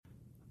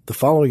The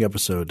following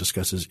episode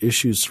discusses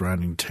issues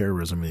surrounding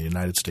terrorism in the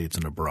United States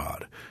and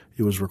abroad.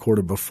 It was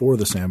recorded before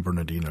the San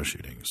Bernardino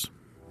shootings.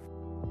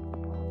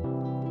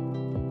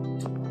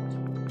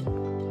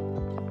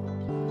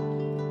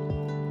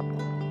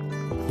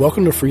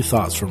 Welcome to Free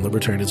Thoughts from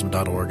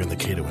Libertarianism.org and the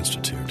Cato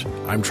Institute.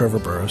 I'm Trevor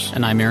Burrus.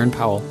 And I'm Aaron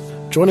Powell.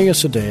 Joining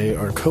us today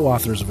are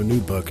co-authors of a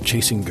new book,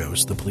 Chasing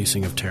Ghosts, The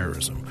Policing of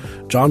Terrorism.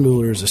 John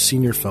Mueller is a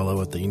senior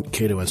fellow at the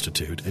Cato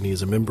Institute, and he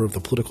is a member of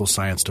the Political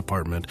Science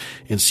Department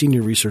and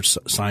senior research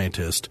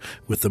scientist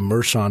with the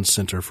Mershon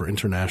Center for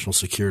International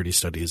Security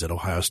Studies at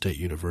Ohio State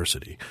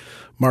University.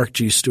 Mark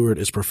G. Stewart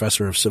is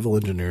professor of civil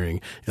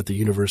engineering at the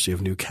University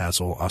of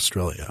Newcastle,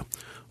 Australia.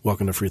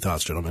 Welcome to Free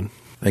Thoughts, gentlemen.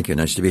 Thank you.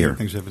 Nice to be here.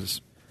 Thanks for having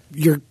us.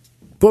 Your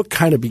book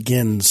kind of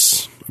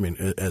begins,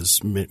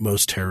 as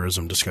most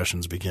terrorism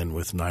discussions begin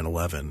with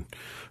 9/11.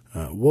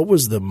 What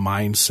was the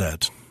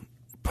mindset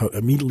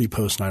immediately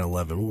post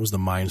 9/11? What was the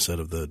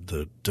mindset of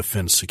the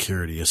defense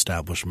security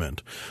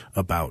establishment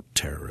about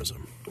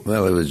terrorism?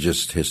 Well, it was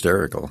just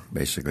hysterical.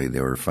 Basically,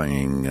 they were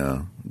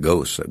finding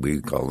ghosts, that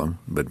we call them,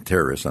 but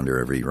terrorists under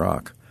every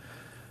rock.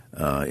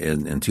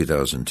 In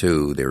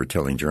 2002, they were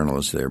telling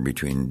journalists there were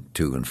between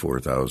 2,000 and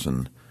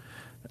 4,000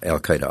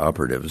 al-Qaeda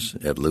operatives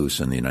at loose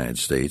in the United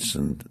States,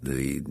 and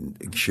the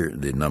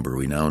number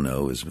we now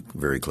know is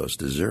very close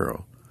to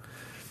zero.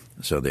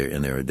 So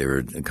they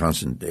were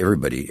constant.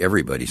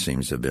 Everybody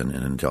seems to have been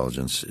in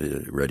intelligence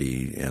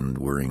ready and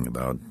worrying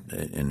about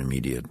an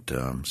immediate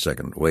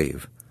second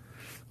wave,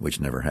 which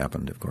never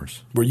happened, of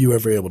course. Were you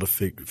ever able to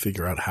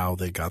figure out how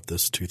they got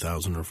this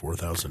 2,000 or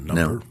 4,000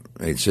 number? No.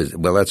 That's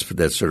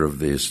sort of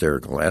the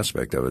hysterical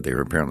aspect of it. They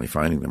were apparently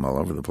finding them all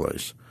over the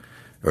place.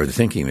 Or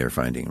thinking they're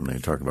finding them. They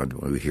talk about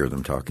we hear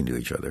them talking to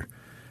each other.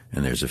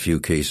 And there's a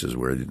few cases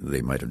where they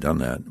might have done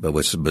that. But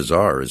what's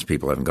bizarre is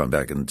people haven't gone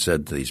back and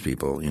said to these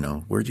people,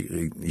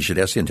 you should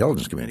ask the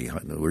intelligence community,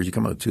 where'd you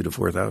come up with 2,000 to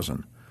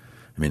 4,000?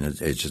 I mean, it's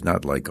just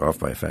not like off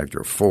by a factor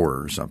of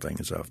 4 or something.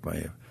 It's off by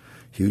a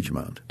huge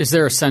amount. Is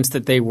there a sense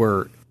that they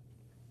were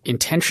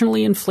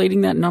intentionally inflating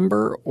that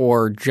number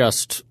or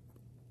just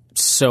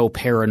so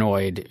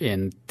paranoid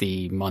in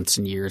the months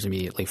and years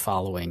immediately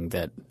following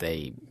that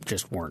they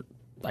just weren't,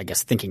 I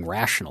guess, thinking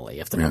rationally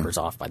if the number's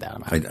off by that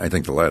amount? I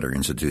think the latter,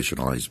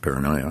 institutionalized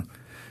paranoia.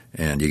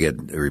 And you get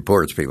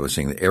reports, people are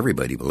saying that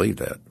everybody believed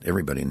that,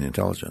 everybody in the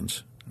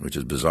intelligence, which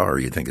is bizarre.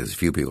 You'd think there's a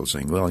few people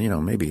saying, well,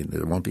 maybe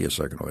there won't be a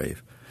second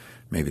wave.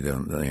 Maybe they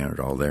aren't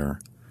all there.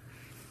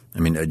 I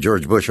mean,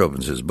 George Bush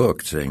opens his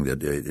book saying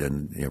that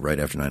right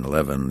after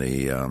 9/11,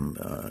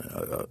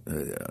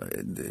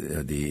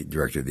 the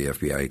director of the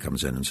FBI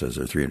comes in and says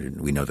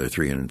we know there are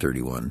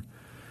 331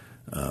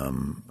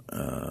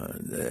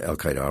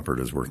 al-Qaeda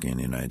operatives working in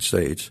the United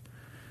States.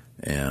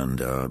 And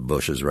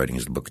Bush is writing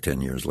his book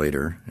 10 years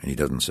later, and he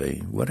doesn't say,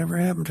 whatever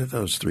happened to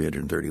those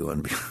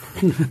 331 people?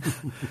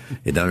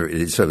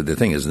 So the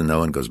thing is that no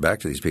one goes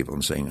back to these people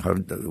and saying, how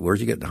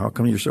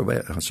come you're so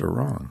bad, so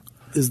wrong?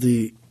 Is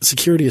the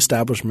security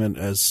establishment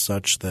as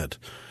such that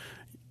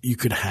you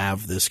could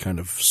have this kind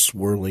of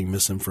swirling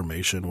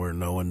misinformation where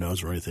no one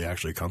knows where anything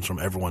actually comes from?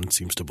 Everyone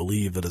seems to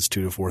believe that it's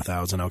 2,000 to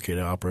 4,000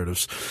 al-Qaeda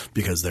operatives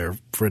because their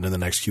friend in the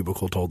next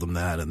cubicle told them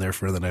that, and their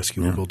friend in the next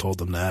cubicle told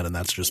them that, and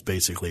that's just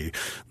basically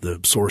the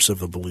source of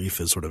the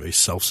belief is sort of a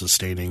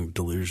self-sustaining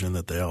delusion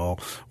that they all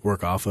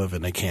work off of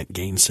and they can't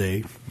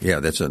gainsay. Yeah,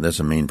 that's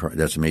a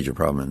major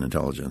problem in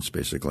intelligence.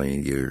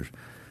 Basically, you're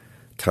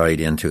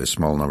tied into a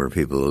small number of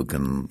people who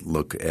can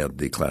look at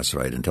the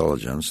classified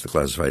intelligence. The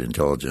classified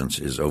intelligence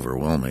is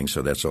overwhelming,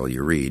 so that's all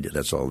you read.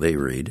 That's all they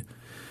read.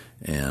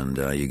 And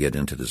you get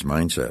into this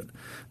mindset.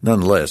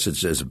 Nonetheless,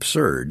 it's as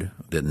absurd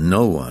that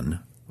no one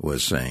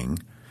was saying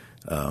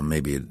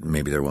maybe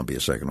there won't be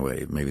a second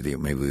wave. Maybe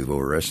we've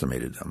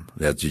overestimated them.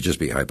 That would just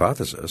be a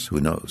hypothesis. Who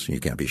knows? You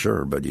can't be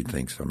sure, but you'd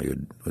think somebody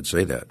would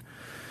say that.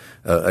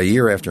 A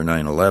year after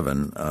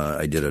 9/11,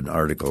 I did an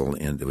article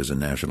it was in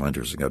National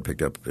Interest and got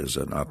picked up as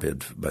an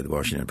op-ed by the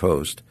Washington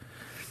Post,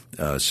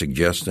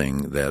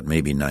 suggesting that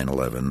maybe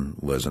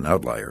 9/11 was an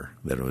outlier,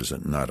 that it was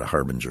not a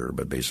harbinger,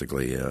 but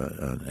basically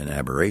an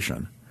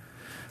aberration.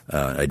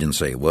 I didn't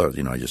say it was.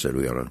 I just said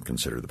we ought to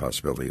consider the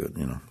possibility,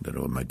 that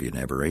it might be an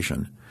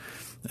aberration.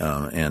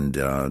 And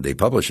they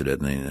published it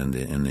in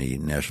the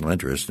National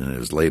Interest, and it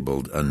was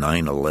labeled a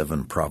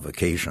 9/11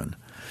 provocation.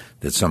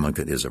 That someone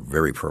is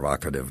very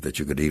provocative, that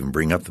you could even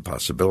bring up the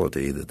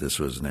possibility that this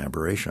was an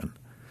aberration.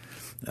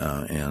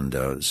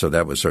 So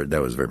that was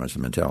very much the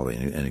mentality,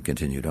 and it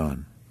continued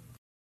on.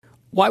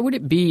 Why would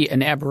it be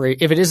an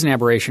aberration? If it is an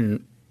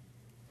aberration,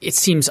 it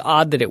seems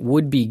odd that it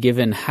would be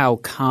given how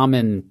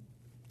common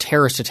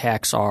terrorist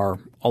attacks are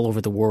all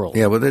over the world.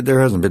 Yeah, well, there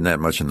hasn't been that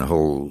much in the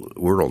whole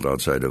world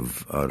out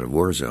of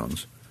war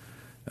zones.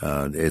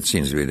 It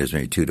seems to be there's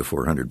maybe 200 to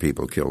 400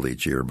 people killed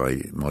each year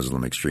by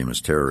Muslim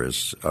extremist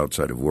terrorists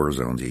outside of war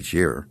zones each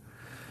year,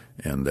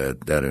 and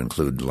that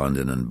include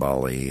London and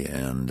Bali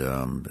and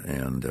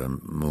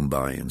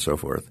Mumbai and so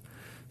forth.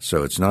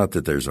 So it's not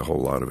that there's a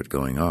whole lot of it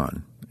going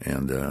on,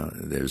 and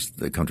there's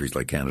the countries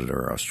like Canada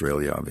or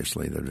Australia,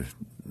 obviously, that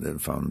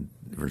have found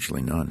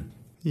virtually none.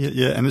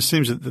 Yeah, and it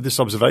seems that this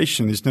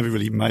observation is never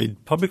really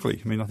made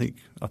publicly. I mean, I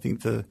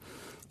think the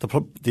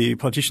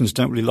politicians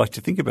don't really like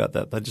to think about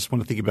that. They just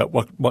want to think about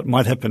what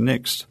might happen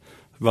next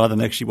rather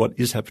than actually what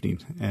is happening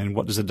and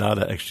what does the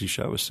data actually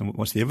show us and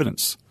what's the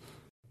evidence.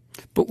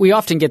 But we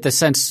often get the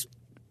sense –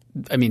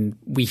 I mean,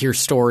 we hear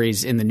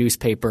stories in the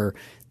newspaper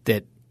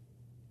that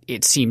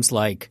it seems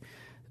like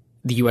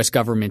the U.S.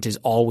 government is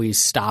always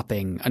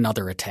stopping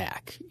another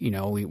attack. You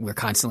know, we're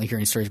constantly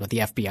hearing stories about the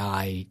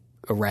FBI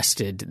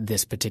arrested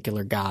this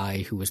particular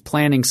guy who was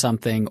planning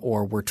something,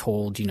 or we're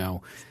told, you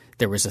know,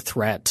 there was a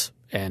threat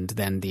and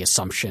then the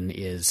assumption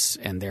is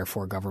 – and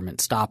therefore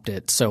government stopped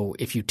it. So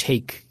if you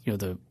take, you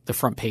know, the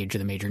front page of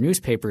the major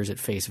newspapers at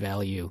face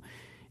value –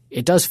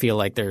 it does feel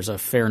like there's a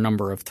fair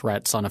number of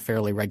threats on a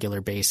fairly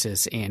regular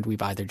basis, and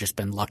we've either just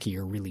been lucky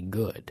or really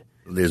good.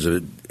 There's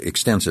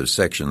extensive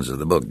sections of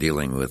the book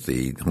dealing with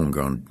the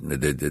homegrown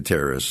the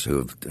terrorists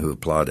who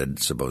have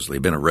plotted, supposedly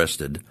been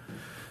arrested,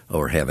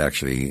 or have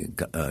actually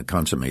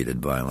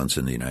consummated violence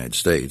in the United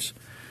States.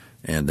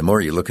 And the more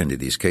you look into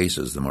these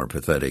cases, the more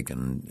pathetic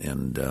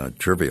and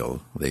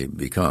trivial they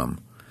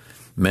become.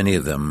 Many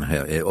of them,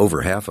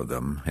 over half of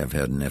them, have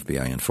had an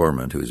FBI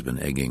informant who's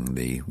been egging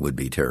the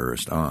would-be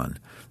terrorist on.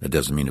 That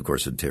doesn't mean, of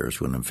course, the terrorist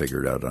wouldn't have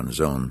figured it out on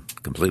his own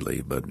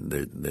completely, but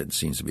that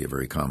seems to be a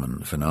very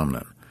common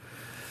phenomenon.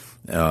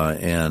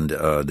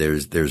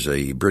 There's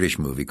a British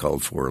movie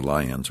called Four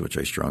Lions, which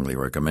I strongly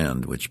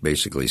recommend, which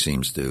basically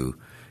seems to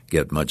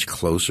get much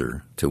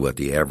closer to what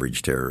the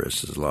average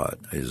terrorist is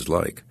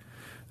like.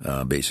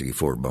 Basically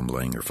 4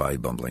 bumbling or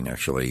 5 bumbling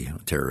actually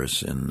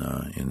terrorists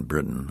in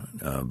Britain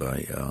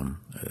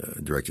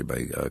directed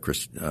by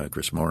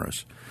Chris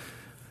Morris.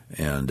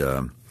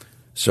 And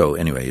so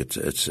anyway,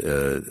 it's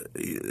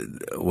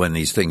when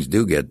these things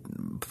do get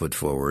put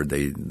forward,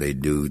 they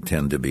do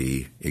tend to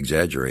be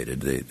exaggerated.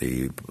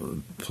 The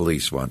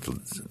police want to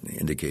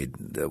indicate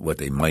what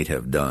they might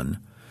have done,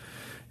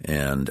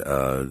 and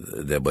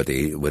that what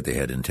they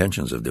had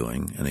intentions of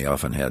doing, and they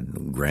often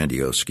had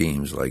grandiose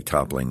schemes like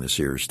toppling the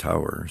Sears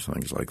Tower,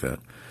 things like that.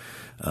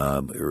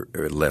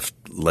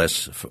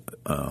 Less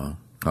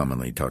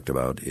commonly talked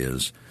about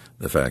is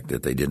the fact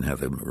that they didn't have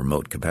the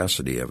remote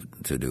capacity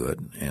to do it,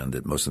 and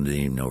that most of them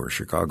didn't even know where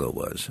Chicago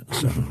was.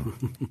 So.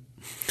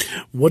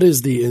 What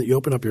is you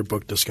open up your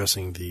book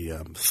discussing the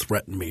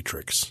threat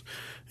matrix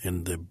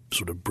and the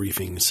sort of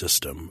briefing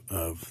system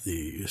of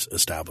the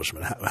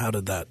establishment. How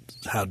did that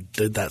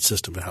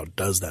system and how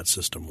does that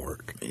system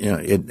work? Yeah,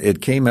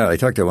 it came out. I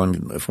talked to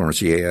one former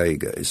CIA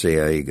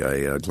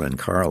guy, Glenn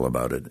Carl,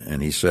 about it,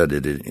 and he said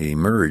it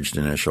emerged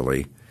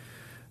initially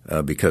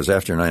because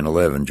after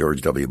 9/11,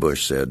 George W.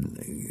 Bush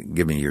said,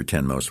 "Give me your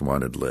 10 most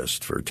wanted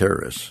list for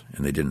terrorists,"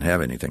 and they didn't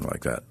have anything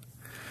like that.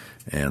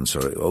 And so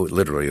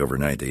literally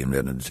overnight they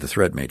invented the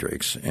threat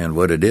matrix. And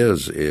what it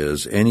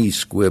is any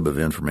squib of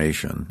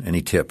information,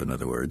 any tip, in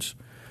other words,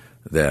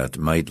 that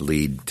might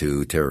lead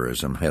to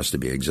terrorism has to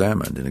be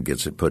examined, and it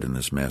gets put in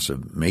this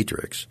massive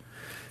matrix.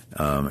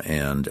 The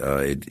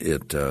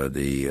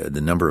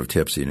number of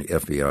tips the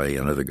FBI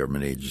and other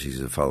government agencies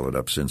have followed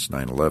up since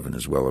 9/11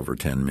 is well over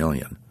 10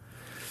 million.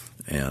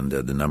 And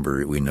the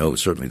number we know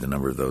certainly the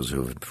number of those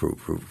who have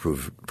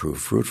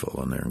proved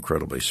fruitful, and they're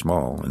incredibly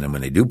small. And then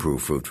when they do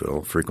prove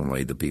fruitful,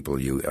 frequently the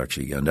people you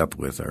actually end up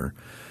with are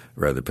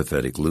rather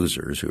pathetic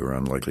losers who are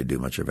unlikely to do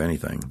much of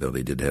anything. Though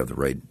they did have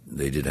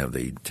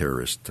the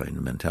terrorist kind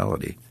of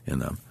mentality in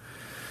them.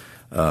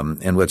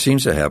 And what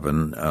seems to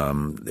happen,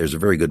 there's a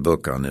very good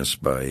book on this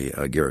by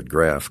Garrett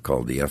Graff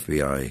called the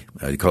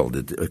FBI, called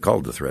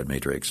the Threat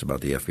Matrix,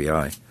 about the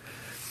FBI.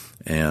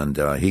 And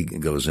he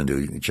goes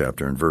into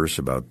chapter and verse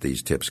about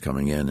these tips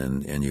coming in,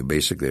 and you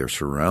basically are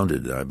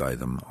surrounded by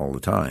them all the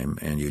time,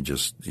 and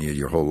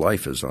your whole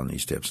life is on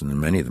these tips, and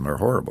many of them are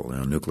horrible,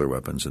 nuclear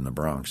weapons in the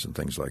Bronx and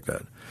things like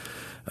that.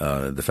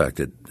 The fact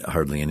that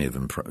hardly any of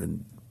them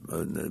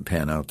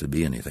pan out to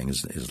be anything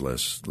is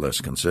less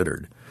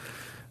considered.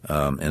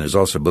 And there's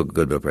also a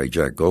good book by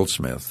Jack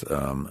Goldsmith,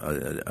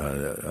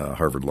 a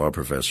Harvard law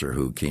professor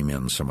who came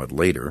in somewhat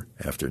later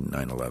after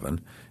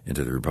 9/11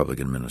 into the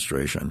Republican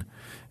administration,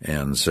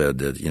 and said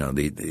that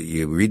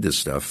you read this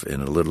stuff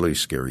and it'll literally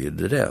scare you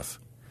to death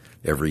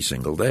every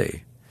single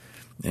day.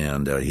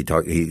 And he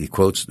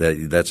quotes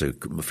that's a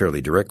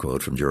fairly direct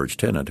quote from George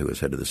Tenet, who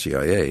was head of the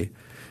CIA,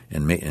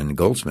 and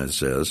Goldsmith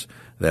says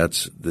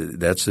that's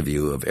the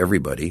view of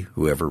everybody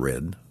who ever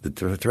read the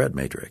Threat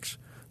Matrix.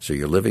 So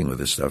you're living with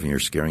this stuff and you're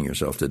scaring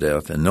yourself to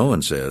death, and no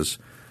one says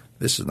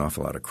this is an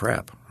awful lot of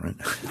crap, right?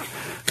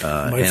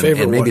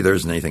 And maybe there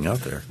isn't anything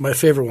out there. My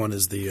favorite one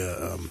is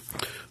the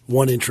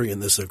one entry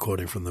in this,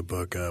 quoting from the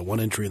book, one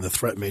entry in the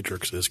threat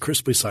matrix is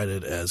crisply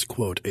cited as,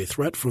 quote, a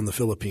threat from the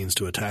Philippines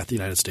to attack the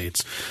United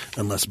States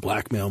unless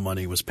blackmail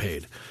money was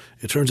paid.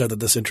 It turns out that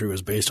this entry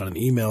was based on an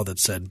email that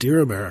said, "Dear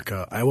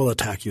America, I will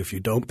attack you if you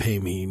don't pay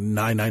me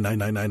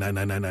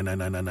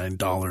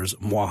 $9,999,999,999.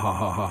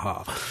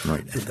 Mwahahaha."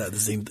 Right.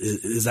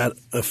 Is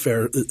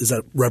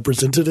that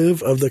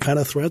representative of the kind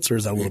of threats, or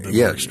is that a little bit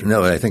more extreme?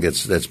 No, I think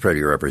that's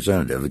pretty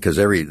representative because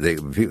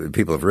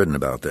people have written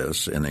about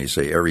this, and they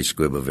say every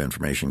squib of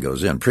information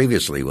goes in.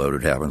 Previously, what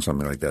would happen,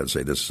 something like that,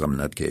 say this is some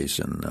nutcase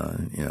and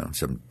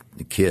some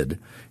kid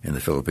in the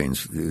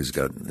Philippines who's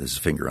got his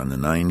finger on the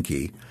 9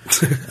 key,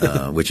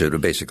 which it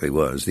basically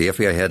was. The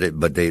FBI had it,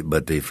 but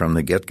they from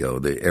the get-go,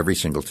 every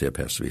single tip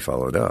has to be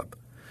followed up.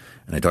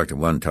 And I talked to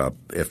one top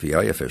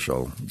FBI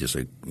official just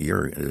a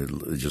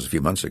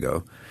few months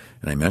ago,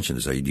 and I mentioned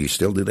this. Do you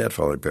still do that,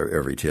 follow up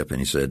every tip? And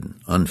he said,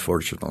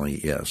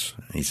 unfortunately, yes.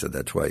 And he said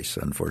that twice,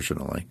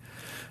 unfortunately.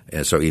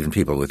 And so even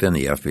people within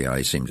the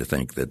FBI seem to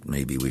think that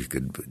maybe we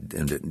could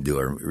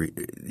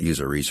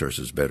use our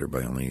resources better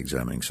by only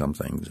examining some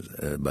things,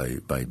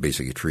 by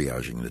basically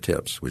triaging the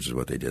tips, which is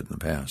what they did in the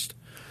past.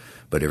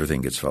 But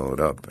everything gets followed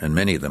up, and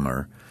many of them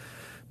are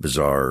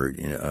bizarre.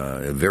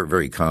 Very,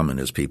 very common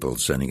is people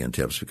sending in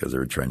tips because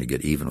they're trying to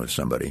get even with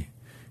somebody.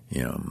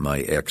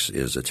 My ex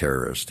is a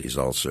terrorist. He's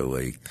also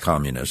a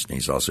communist, and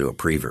he's also a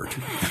prevert.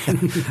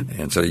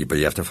 And so, but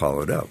you have to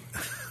follow it up.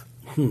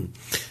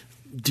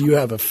 Do you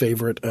have a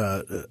favorite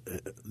of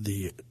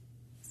the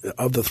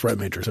threat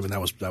matrix? I mean,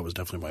 that was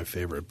definitely my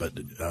favorite. But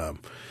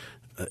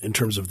in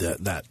terms of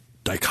that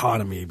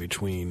dichotomy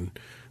between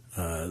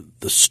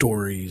the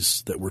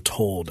stories that were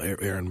told,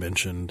 Aaron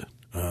mentioned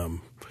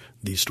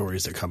these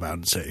stories that come out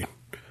and say,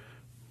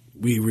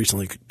 we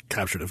recently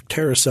captured a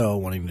terror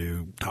cell wanting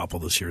to topple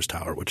the Sears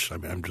Tower, which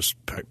I'm just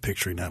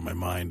picturing that in my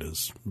mind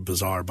as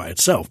bizarre by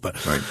itself.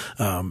 But right.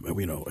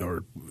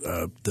 Or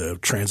the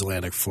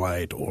transatlantic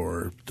flight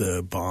or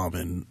the bomb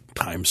in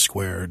Times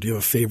Square. Do you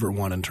have a favorite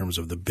one in terms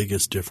of the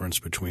biggest difference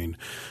between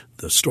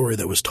the story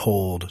that was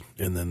told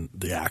and then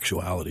the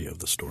actuality of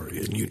the story?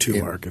 And you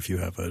too, Mark, if you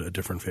have a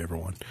different favorite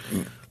one.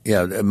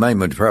 Yeah, mine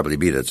would probably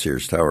be that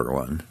Sears Tower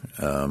one.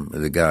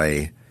 The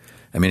guy.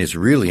 I mean, it's a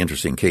really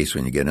interesting case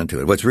when you get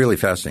into it. What's really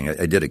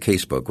fascinating, I did a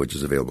case book, which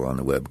is available on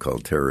the web,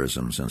 called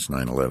Terrorism Since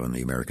 9/11,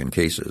 The American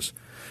Cases.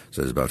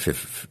 So there's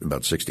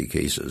about 60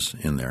 cases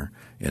in there,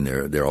 and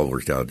they're all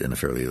worked out in a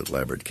fairly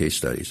elaborate case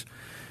studies.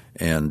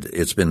 And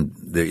it's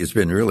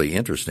been really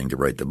interesting to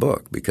write the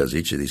book because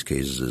each of these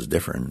cases is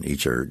different.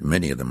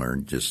 Many of them are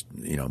just,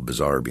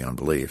 bizarre beyond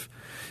belief.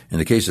 In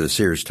the case of the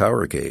Sears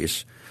Tower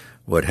case,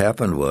 what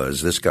happened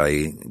was this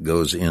guy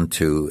goes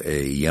into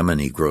a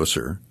Yemeni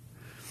grocer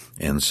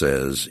and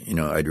says,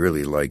 I'd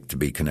really like to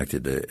be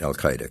connected to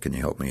Al-Qaeda. Can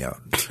you help me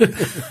out?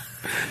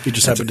 You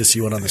just happened to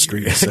see one on the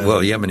street.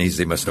 Well, Yemenis,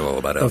 they must know all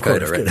about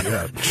Al-Qaeda, right?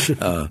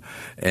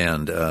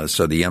 Yeah.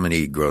 So the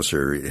Yemeni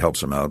grocer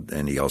helps him out,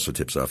 and he also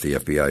tips off the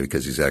FBI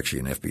because he's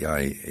actually an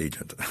FBI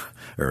agent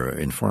or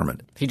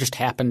informant. He just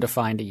happened to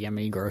find a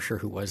Yemeni grocer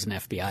who was an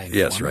FBI informant.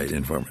 Yes, right,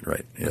 informant,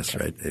 right. Yes,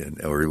 okay.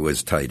 Right. Or it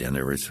was tied in.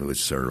 It was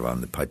sort of on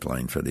the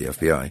pipeline for the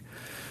FBI.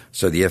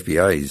 So the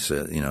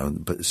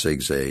FBI,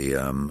 SIG's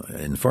an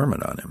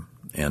informant on him,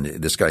 and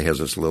this guy has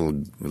this little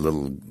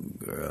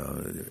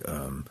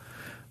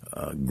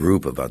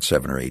group of about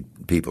 7 or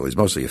 8 people. He's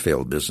mostly a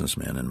failed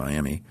businessman in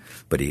Miami,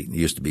 but he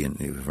used to be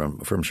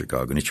from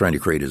Chicago, and he's trying to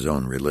create his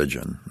own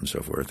religion and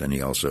so forth. And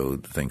he also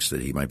thinks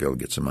that he might be able to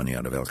get some money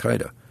out of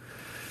Al-Qaeda.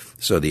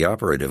 So the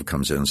operative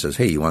comes in and says,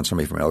 "Hey, you want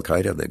somebody from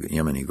Al-Qaeda?" The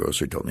Yemeni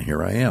grocer told me,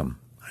 "Here I am.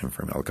 I'm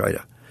from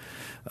Al-Qaeda."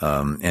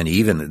 And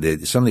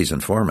even some of these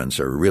informants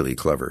are really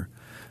clever.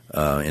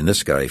 And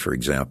this guy, for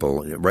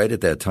example, right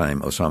at that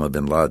time, Osama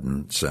bin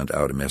Laden sent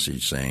out a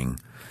message saying,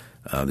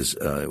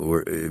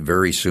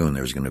 very soon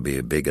there's going to be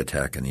a big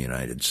attack in the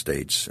United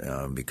States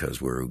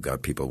because we've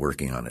got people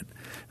working on it.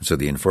 And so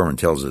the informant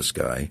tells this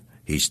guy,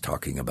 he's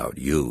talking about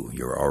you.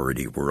 You're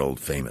already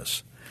world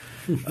famous.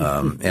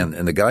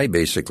 And the guy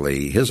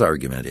basically, his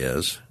argument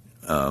is,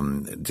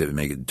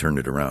 to turn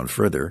it around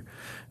further,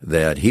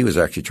 that he was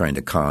actually trying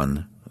to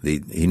con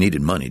he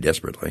needed money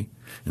desperately,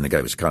 and the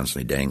guy was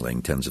constantly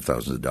dangling tens of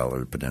thousands of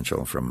dollars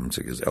potential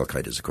because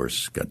Al-Qaeda's, of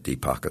course, got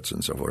deep pockets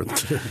and so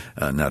forth.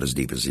 Not as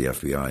deep as the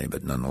FBI,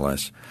 but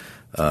nonetheless.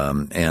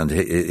 And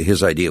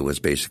his idea was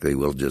basically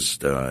we'll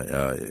just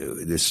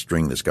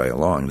string this guy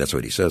along. That's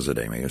what he says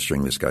today. We'll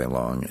string this guy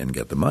along and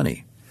get the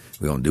money.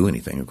 We won't do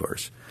anything, of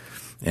course.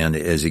 And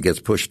as he gets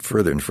pushed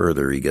further and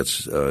further, he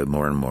gets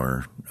more and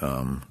more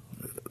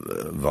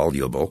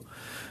voluble.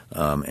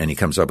 And he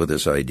comes up with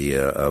this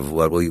idea of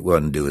what we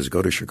want to do is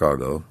go to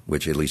Chicago,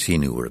 which at least he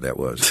knew where that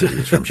was. He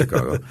was from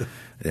Chicago.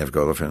 They have to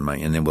go to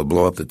and then we'll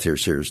blow up the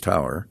Sears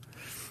Tower,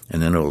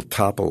 and then it'll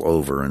topple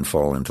over and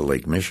fall into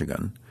Lake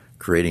Michigan,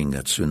 creating a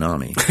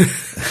tsunami,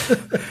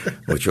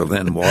 which will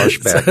then wash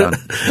back on.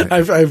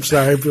 I'm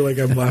sorry. I feel like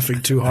I'm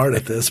laughing too hard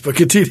at this, but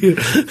continue.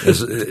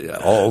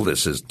 All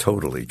this is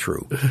totally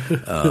true.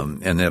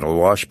 And it'll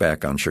wash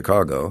back on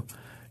Chicago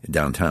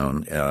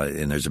downtown,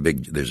 and there's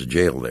a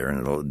jail there,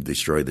 and it'll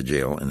destroy the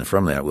jail. And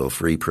from that, we'll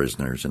free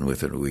prisoners, and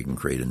with it, we can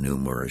create a new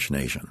Moorish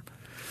nation.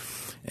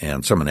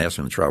 And someone asked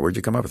him in the trial, where'd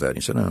you come up with that? And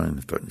he said, I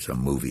thought it was a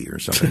movie or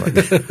something like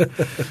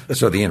that.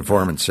 So the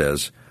informant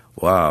says,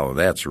 wow,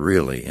 that's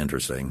really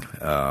interesting.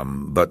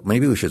 But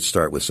maybe we should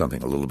start with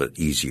something a little bit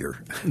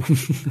easier.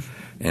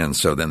 And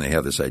so then they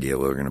have this idea,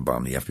 well, we're going to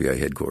bomb the FBI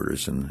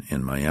headquarters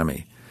in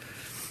Miami.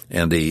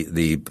 And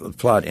the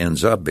plot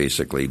ends up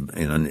basically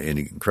in an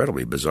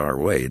incredibly bizarre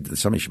way.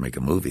 Somebody should make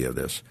a movie of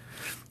this.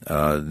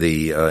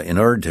 In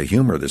order to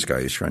humor this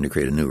guy who's trying to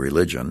create a new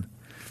religion,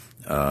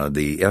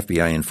 the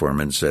FBI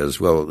informant says,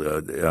 well,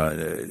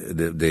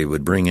 they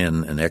would bring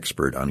in an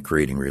expert on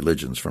creating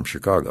religions from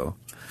Chicago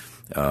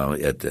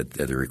at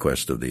the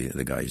request of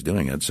the guy who's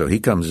doing it. So he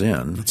comes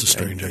in. That's a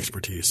strange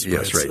expertise.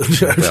 Yes, right.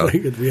 Well,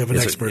 we have an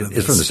expert in this.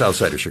 It's from the south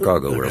side of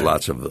Chicago where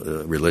lots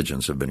of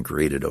religions have been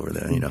created over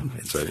there.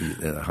 It's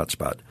a hot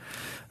spot.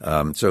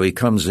 So he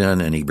comes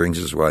in and he brings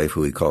his wife,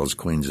 who he calls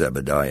Queen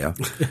Zebediah,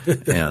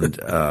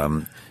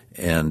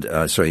 and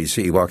so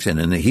he walks in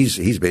and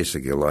he's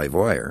basically a live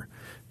wire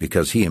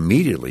because he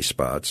immediately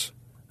spots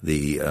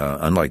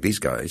unlike these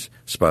guys,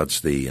 spots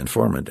the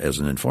informant as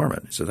an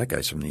informant. So that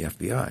guy's from the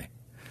FBI.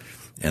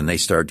 And they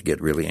start to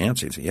get really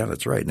antsy and say, yeah,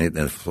 that's right. And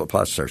the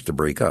plot starts to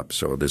break up.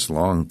 So this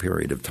long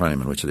period of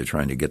time in which they're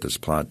trying to get this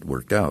plot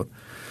worked out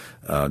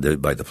by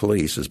the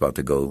police is about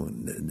to go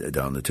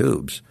down the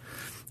tubes.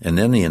 And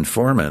then the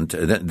informant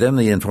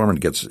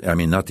gets – I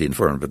mean, not the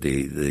informant, but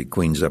the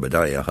Queen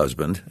Zebediah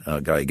husband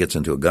guy gets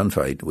into a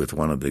gunfight with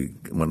one of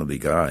the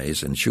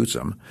guys and shoots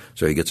him.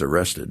 So he gets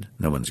arrested.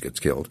 No one gets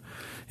killed.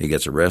 He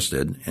gets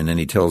arrested, and then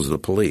he tells the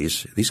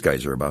police, these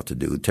guys are about to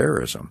do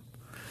terrorism,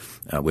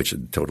 which is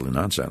totally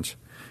nonsense.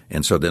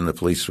 And so then the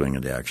police swing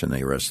into action.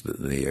 They arrest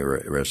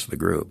the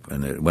group,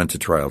 and it went to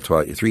trial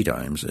 3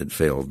 times. It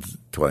failed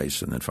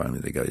twice, and then finally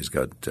the guys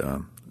got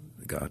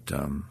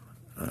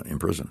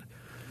imprisoned.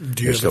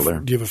 Do you have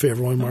a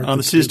favorite one, Mark?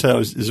 The Sears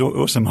Tower is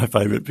also my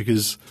favorite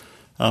because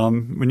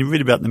when you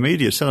read about it in the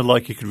media, it sounded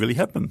like it could really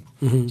happen.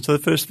 Mm-hmm. So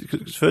the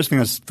first thing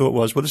I thought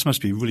was, well, this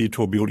must be really a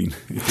tall building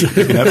if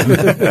it can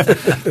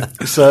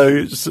happen.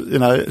 So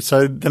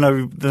then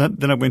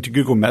I went to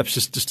Google Maps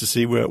just to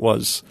see where it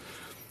was.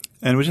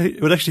 And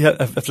it would actually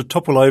have to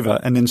topple over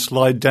and then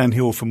slide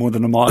downhill for more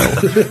than a mile.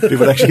 It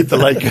would actually hit the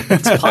lake.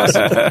 It's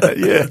possible.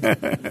 Yeah.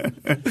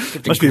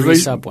 Must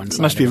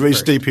be a really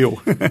steep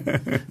hill.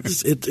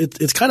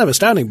 It's kind of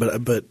astounding,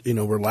 but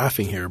we're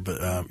laughing here.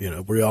 But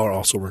we are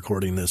also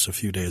recording this a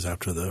few days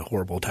after the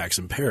horrible attacks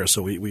in Paris.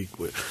 So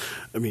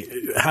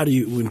how do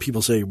you when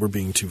people say we're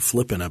being too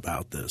flippant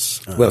about this?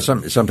 Well,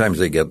 sometimes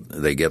they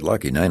get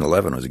lucky.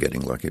 9/11 was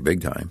getting lucky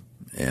big time,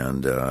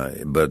 and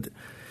but.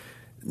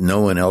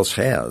 No one else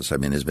has. I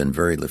mean, there's been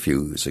very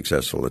few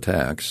successful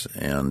attacks,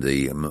 and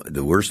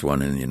the worst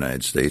one in the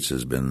United States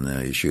has been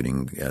a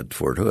shooting at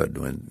Fort Hood,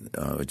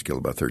 which killed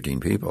about 13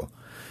 people.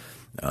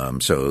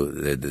 So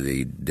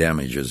the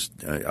damage is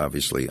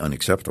obviously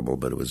unacceptable,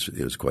 but it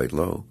was quite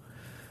low.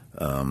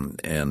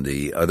 And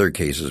the other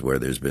cases where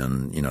there's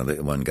been,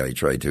 the one guy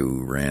tried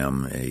to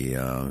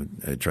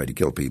tried to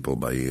kill people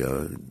by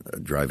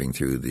driving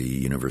through the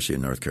University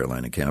of North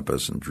Carolina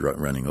campus and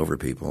running over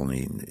people, and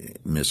he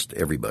missed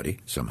everybody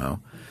somehow.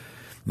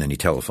 And then he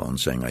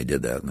telephoned saying, I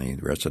did that, and they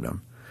arrested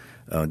him.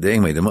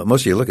 Anyway,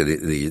 most of you look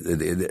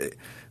at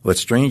what's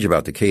strange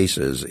about the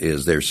cases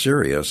is they're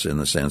serious in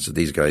the sense that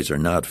these guys are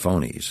not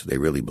phonies. They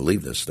really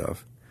believe this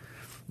stuff.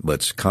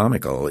 What's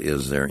comical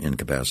is their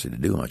incapacity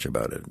to do much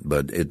about it.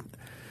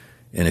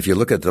 And if you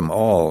look at them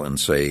all and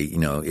say,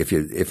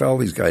 if all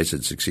these guys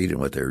had succeeded in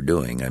what they're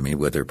doing, I mean,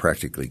 what they're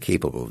practically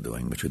capable of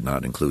doing, which would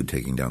not include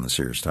taking down the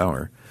Sears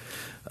Tower,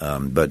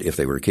 but if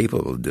they were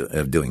capable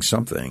of doing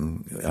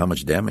something, how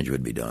much damage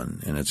would be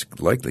done? And it's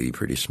likely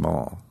pretty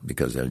small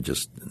because they're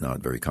just not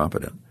very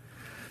competent.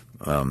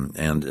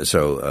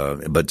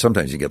 But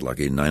sometimes you get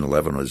lucky.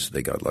 9/11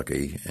 they got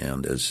lucky,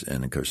 and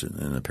of course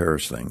in the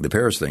Paris thing. The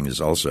Paris thing is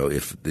also,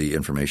 if the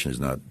information is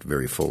not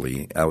very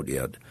fully out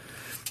yet,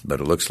 but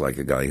it looks like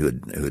a guy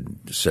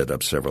who'd set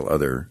up several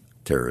other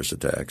terrorist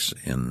attacks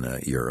in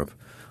Europe,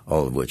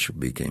 all of which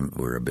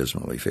were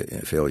abysmally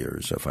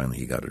failures. So finally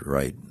he got it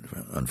right,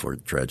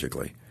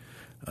 tragically,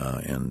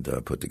 and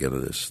put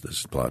together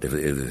this plot.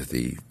 If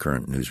the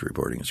current news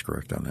reporting is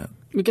correct on that,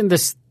 again,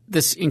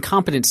 this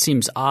incompetence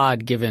seems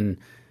odd given,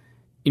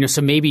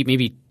 so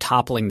maybe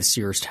toppling the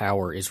Sears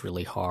Tower is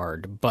really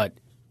hard, but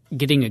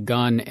getting a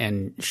gun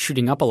and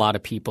shooting up a lot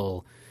of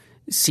people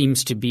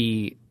seems to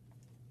be,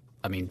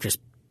 just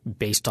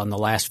based on the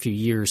last few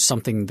years,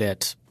 something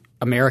that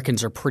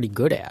Americans are pretty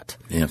good at.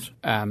 Yes.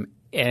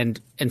 And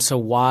so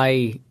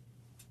why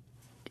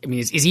 –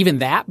 is even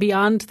that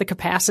beyond the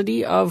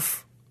capacity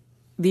of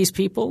these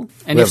people?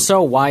 And if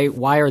so,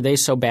 why are they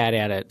so bad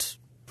at it?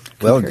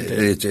 Well,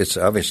 it's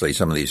obviously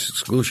some of these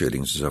school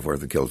shootings and so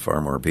forth have killed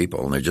far more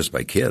people, and they're just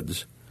by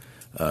kids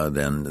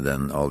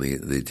than all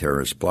the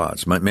terrorist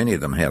plots. Many of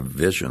them have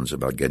visions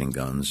about getting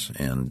guns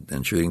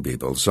and shooting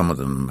people. Some of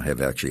them have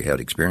actually had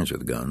experience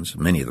with guns.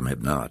 Many of them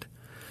have not.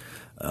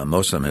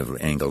 Most of them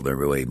have angled their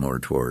way more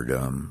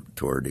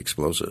toward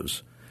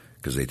explosives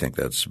because they think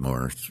that's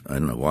more – I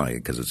don't know why,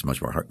 because it's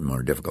much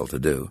more difficult to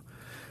do.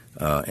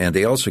 And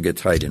they also get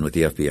tied in with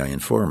the FBI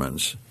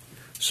informants.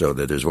 So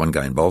that there's one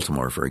guy in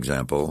Baltimore, for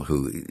example,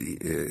 who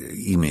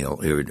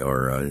emailed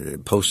or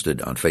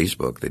posted on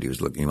Facebook that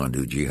he wanted to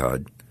do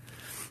jihad,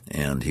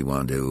 and he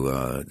wanted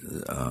to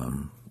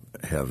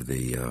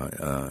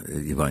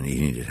he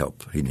needed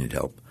help. He needed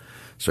help.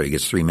 So he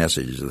gets 3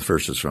 messages. The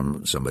first is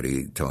from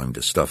somebody telling him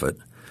to stuff it.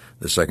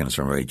 The second is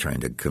from somebody trying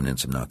to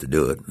convince him not to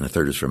do it. And the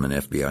third is from an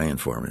FBI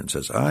informant and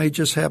says, I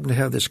just happen to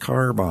have this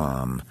car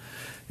bomb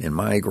in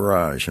my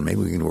garage, and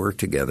maybe we can work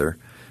together.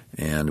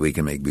 And we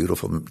can make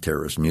beautiful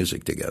terrorist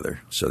music together.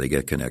 So they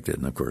get connected.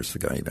 And, of course, the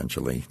guy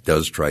eventually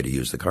does try to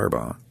use the car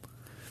bomb,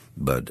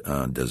 but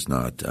does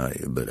not.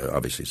 But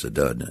obviously it's a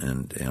dud,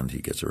 and he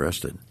gets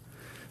arrested.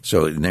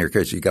 So in their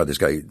case, you got this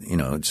guy,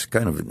 it's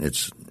kind of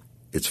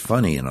it's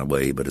funny in a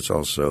way, but it's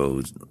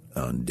also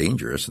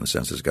dangerous in the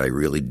sense this guy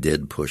really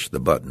did push the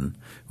button,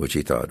 which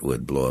he thought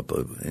would blow up,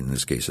 in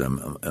this case, a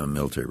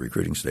military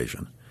recruiting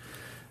station.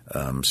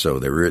 So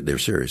they're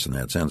serious in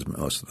that sense,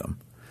 most of them.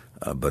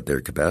 But their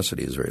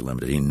capacity is very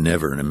limited. He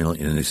never in a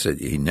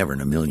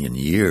million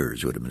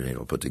years would have been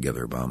able to put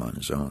together a bomb on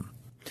his own.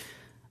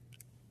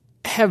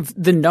 Have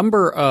the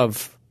number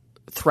of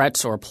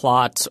threats or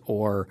plots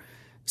or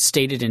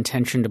stated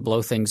intention to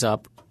blow things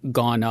up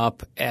gone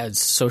up as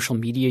social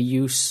media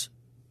use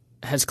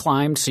has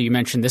climbed? So you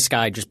mentioned this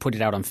guy just put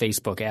it out on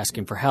Facebook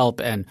asking for help,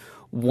 and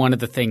one of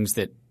the things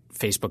that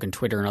Facebook and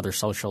Twitter and other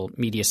social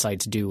media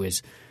sites do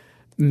is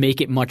make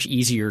it much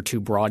easier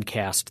to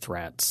broadcast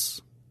threats.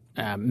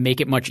 Make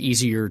it much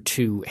easier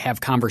to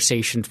have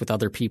conversations with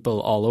other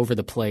people all over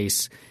the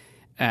place.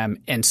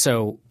 And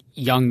so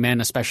young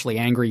men, especially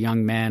angry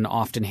young men,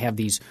 often have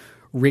these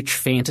rich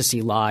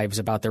fantasy lives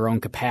about their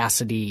own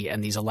capacity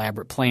and these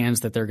elaborate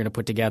plans that they're going to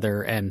put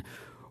together and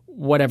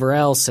whatever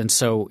else. And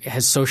so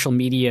has social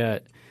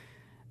media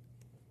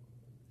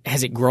 –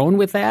 has it grown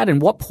with that? And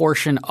what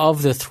portion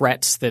of the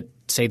threats that,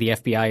 say, the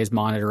FBI is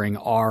monitoring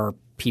are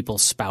people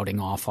spouting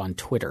off on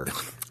Twitter?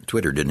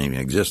 Twitter didn't even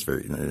exist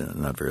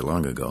not very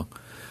long ago.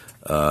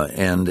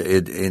 And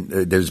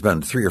there's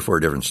been 3 or 4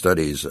 different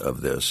studies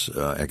of this,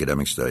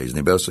 academic studies, and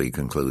they basically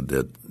conclude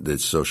that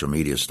this social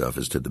media stuff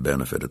is to the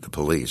benefit of the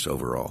police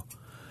overall.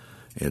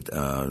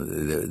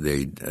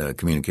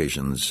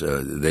 Communications,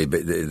 they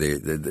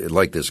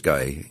like this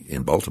guy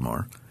in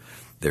Baltimore.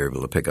 They're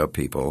able to pick up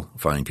people,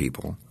 find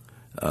people,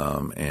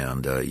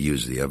 and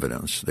use the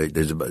evidence.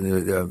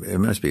 It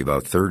must be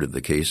about a third of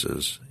the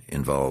cases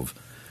involve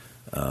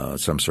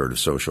some sort of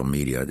social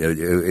media. It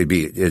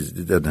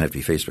doesn't have to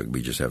be Facebook. It'd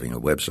be just having a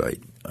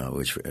website,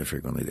 which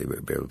frequently they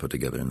would be able to put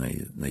together, and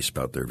they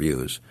spout their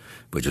views,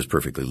 which is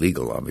perfectly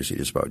legal, obviously,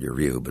 to spout your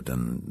view. But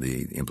then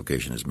the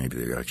implication is maybe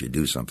they actually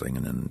do something,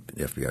 and then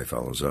the FBI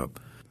follows up.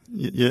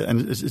 Yeah,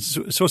 and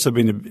it's also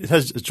been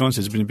as John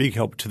says, it's been a big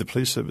help to the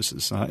police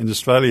services in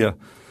Australia.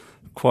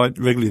 Quite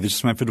regularly, the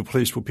Australian Federal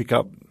Police will pick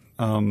up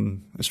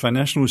Australian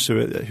nationals who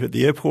are at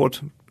the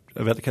airport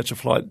about to catch a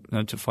flight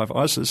to fight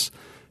ISIS.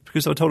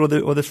 Because they were told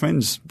all their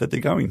friends that they're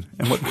going,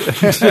 and what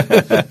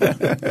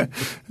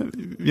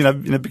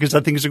because I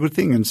think it's a good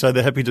thing, and so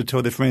they're happy to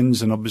tell their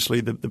friends, and obviously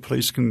the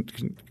police can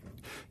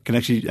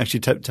actually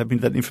tap into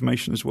that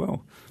information as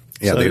well.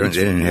 Yeah, so they didn't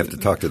even have to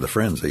talk to the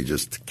friends; they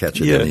just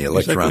catch it in the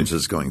electrons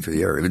as going through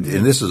the air. And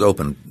this is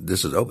open.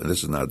 This is open.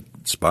 This is not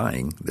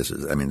spying.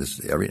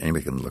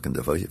 Anybody can look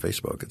into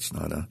Facebook. It's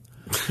not a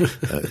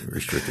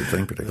restricted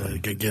thing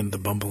particularly. Again, the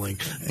bumbling.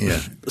 Yeah.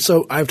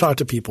 So I've talked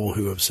to people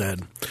who have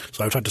said –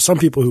 so I've talked to some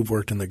people who've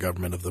worked in the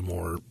government of the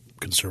more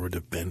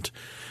conservative bent,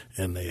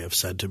 and they have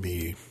said to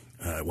me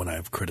when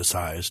I've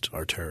criticized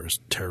our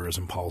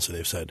terrorism policy,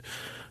 they've said,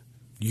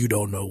 you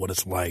don't know what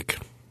it's like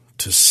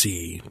to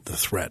see the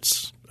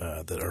threats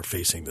that are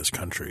facing this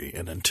country,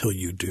 and until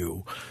you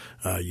do,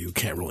 you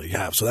can't really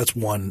have. So that's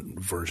one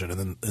version.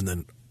 And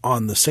then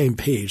on the same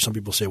page, some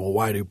people say, well,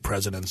 why do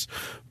presidents –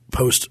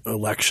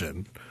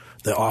 post-election,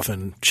 they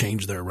often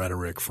change their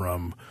rhetoric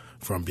from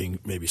being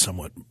maybe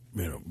somewhat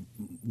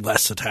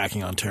less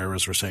attacking on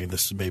terrorists or saying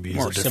this maybe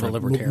more is a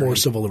different more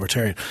civil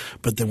libertarian.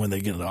 But then when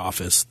they get into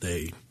office,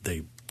 they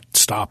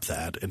stop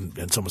that,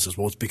 and someone says,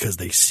 well, it's because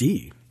they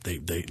see.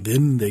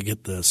 Then they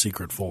get the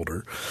secret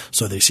folder,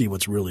 so they see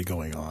what's really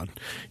going on,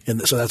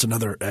 and so that's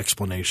another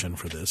explanation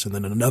for this. And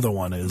then another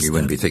one is you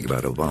wouldn't be thinking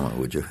about Obama,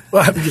 would you?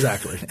 Well,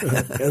 exactly.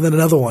 And then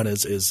another one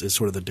is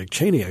sort of the Dick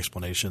Cheney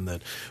explanation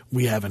that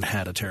we haven't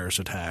had a terrorist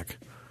attack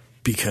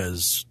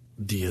because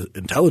the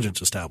intelligence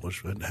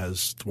establishment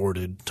has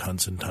thwarted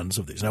tons and tons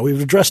of these. Now,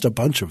 we've addressed a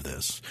bunch of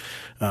this.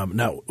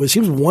 Now, it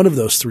seems one of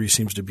those 3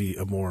 seems to be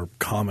a more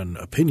common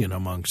opinion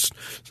amongst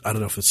 – I don't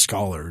know if it's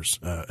scholars,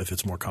 if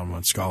it's more common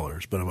among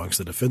scholars, but amongst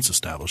the defense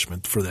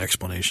establishment for the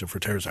explanation for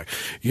terrorist attack.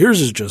 Yours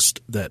is just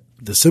that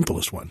the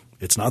simplest one.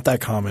 It's not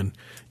that common.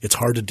 It's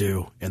hard to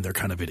do, and they're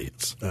kind of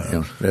idiots.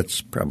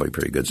 That's probably a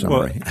pretty good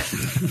summary.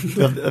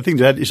 Well, I think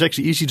that it's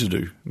actually easy to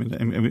do.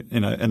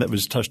 And that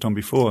was touched on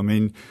before. I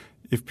mean,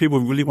 if people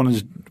really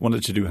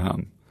wanted to do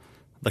harm,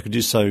 they could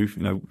do so,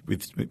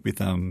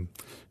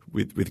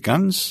 with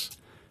guns,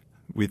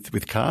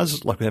 with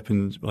cars, like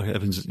what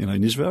happens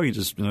in Israel. You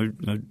just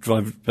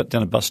drive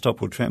down a bus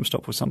stop or tram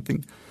stop or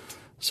something.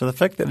 So the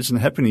fact that it isn't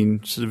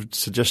happening sort of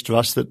suggests to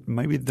us that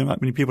maybe there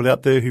aren't many people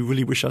out there who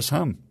really wish us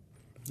harm.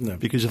 No.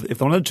 Because if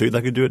they wanted to,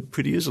 they could do it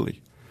pretty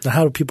easily. Now,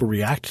 how do people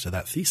react to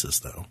that thesis,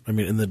 though? I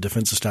mean, in the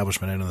defense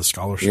establishment and in the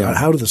scholarship,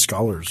 how do the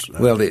scholars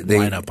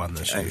line up on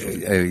this?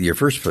 Your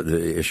first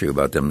issue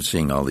about them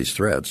seeing all these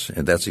threats,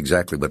 and that's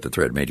exactly what the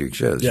threat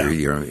matrix is. Yeah.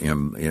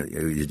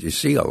 You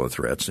see all the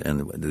threats,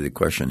 and the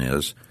question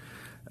is,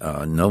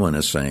 no one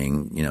is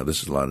saying,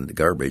 this is a lot of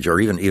garbage.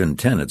 Or even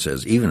 10, it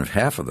says, even if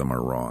half of them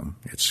are wrong,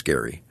 it's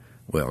scary.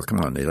 Well,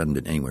 come on, they haven't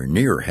been anywhere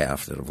near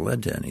half that have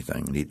led to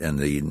anything. And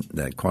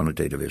that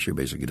quantitative issue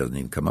basically doesn't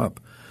even come up.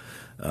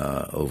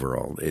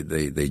 Overall,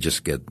 they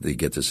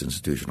get this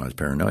institutionalized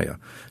paranoia.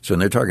 So when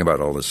they're talking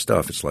about all this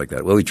stuff, it's like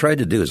that. What we tried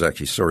to do is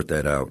actually sort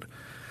that out.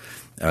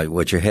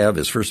 What you have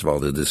is, first of all,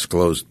 the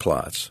disclosed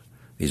plots.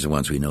 These are the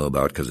ones we know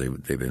about because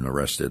they've been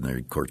arrested in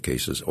their court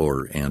cases,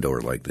 or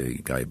like the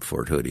guy at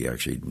Fort Hood, he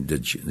actually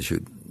did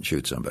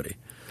shoot somebody.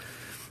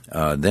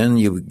 Then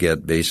you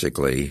get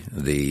basically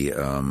the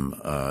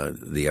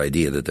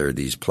idea that there are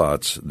these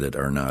plots that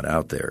are not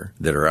out there,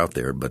 that are out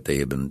there, but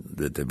they've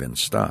been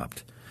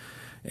stopped.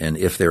 And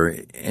if there are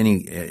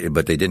any,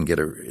 but they didn't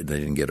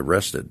get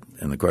arrested.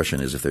 And the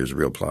question is, if there's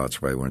real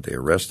plots, why weren't they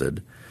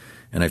arrested?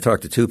 And I've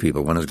talked to two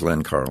people. One is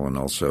Glenn Carl, and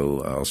also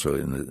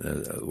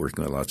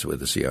working with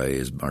the CIA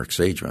is Mark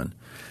Sageman.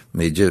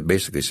 And they just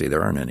basically say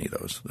there aren't any of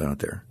those. They're not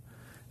there.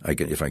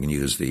 If I can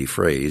use the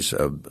phrase,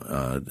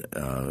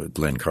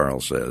 Glenn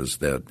Carl says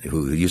that,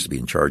 who used to be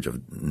in charge of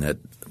net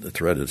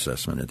threat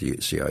assessment at the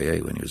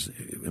CIA when he was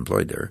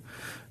employed there,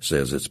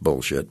 says it's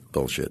bullshit,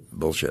 bullshit,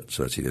 bullshit.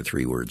 So that's either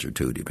 3 words or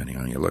 2, depending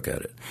on how you look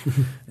at it.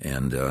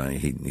 And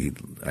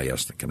I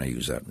asked him, can I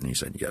use that? And he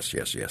said, yes,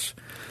 yes, yes.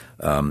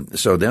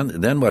 So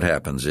then what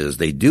happens is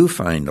they do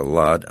find a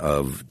lot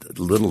of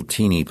little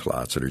teeny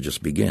plots that are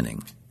just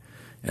beginning.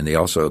 And they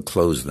also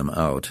close them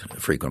out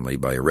frequently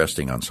by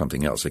arresting on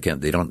something else.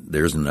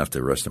 There isn't enough to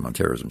arrest them on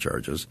terrorism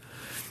charges,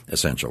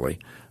 essentially.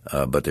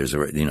 But they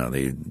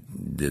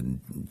did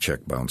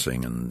check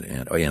bouncing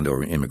and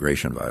or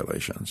immigration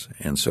violations.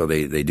 And so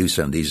they do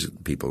send these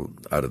people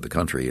out of the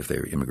country if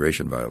they're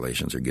immigration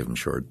violations, or give them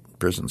short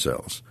prison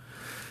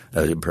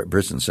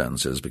prison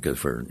sentences because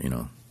for,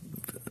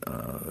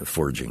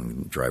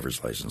 forging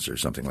driver's license or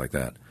something like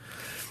that.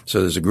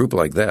 So there's a group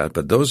like that,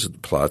 but those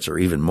plots are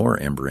even more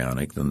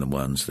embryonic than the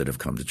ones that have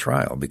come to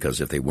trial,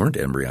 because if they weren't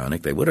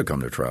embryonic, they would have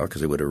come to trial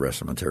because they would arrest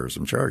them on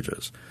terrorism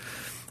charges.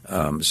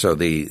 So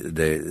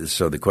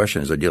the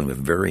question is, they're dealing with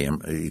very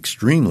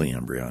extremely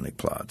embryonic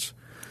plots.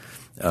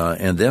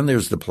 And then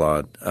there's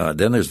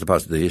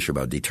the issue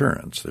about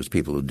deterrence. There's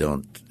people who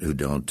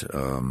don't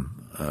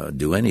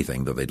do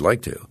anything, though they'd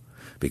like to,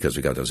 because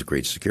we got those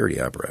great security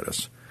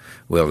apparatus.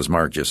 Well, as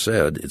Mark just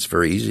said, it's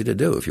very easy to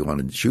do. If you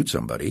want to shoot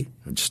somebody,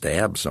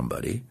 stab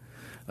somebody,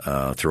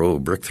 throw a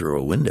brick through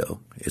a window,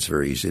 it's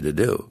very easy to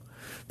do.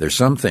 There's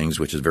some things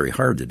which is very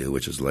hard to do,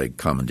 which is like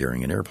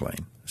commandeering an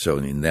airplane. So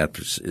in that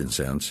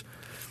sense,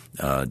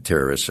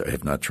 terrorists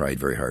have not tried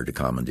very hard to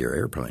commandeer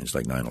airplanes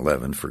like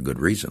 9/11 for good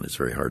reason. It's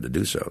very hard to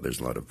do so. There's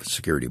a lot of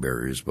security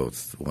barriers,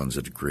 both ones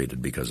that are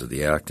created because of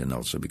the act and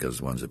also because of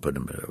the ones that put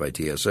them by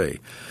TSA.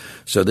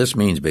 So this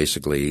means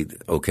basically,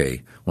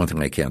 okay, one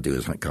thing I can't do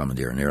is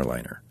commandeer an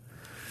airliner.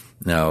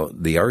 Now,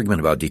 the argument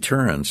about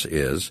deterrence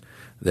is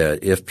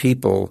that if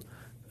people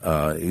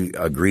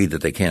agree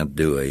that they can't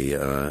do a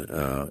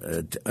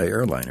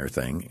airliner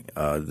thing,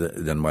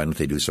 then why don't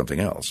they do something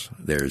else?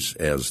 There's,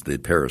 as the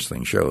Paris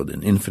thing showed,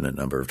 an infinite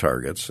number of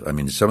targets. I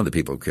mean, some of the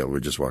people killed were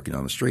just walking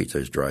down the streets.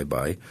 They just drive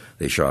by.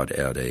 They shot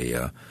at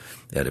a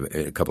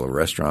couple of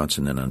restaurants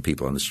and then on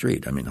people on the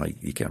street. I mean,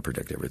 you can't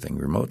protect everything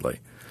remotely.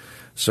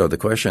 So the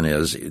question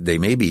is, they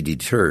may be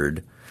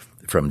deterred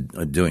from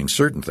doing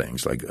certain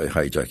things like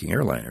hijacking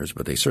airliners,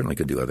 but they certainly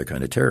could do other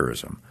kind of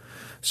terrorism.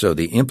 So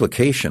the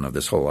implication of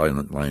this whole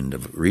line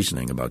of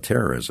reasoning about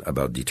terrorism,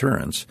 about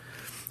deterrence,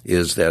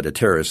 is that a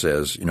terrorist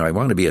says, I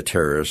want to be a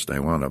terrorist.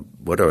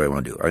 What do I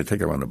want to do? I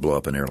think I want to blow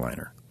up an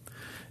airliner.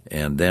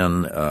 And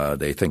then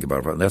they think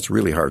about it. That's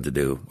really hard to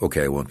do.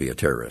 Okay, I won't be a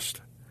terrorist.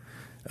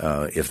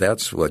 If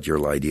that's what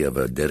your idea of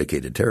a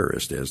dedicated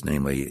terrorist is,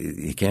 namely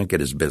he can't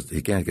get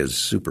his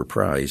super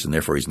prize, and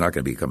therefore he's not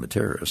going to become a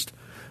terrorist.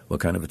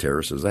 What kind of a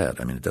terrorist is that?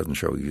 I mean, it doesn't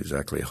show you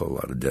exactly a whole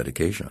lot of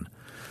dedication.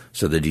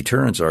 So the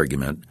deterrence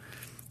argument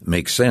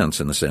makes sense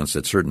in the sense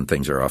that certain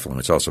things are off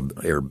limits. Also,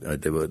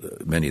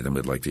 many of them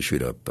would like to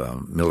shoot up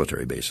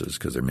military bases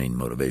because their main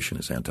motivation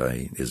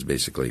is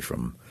basically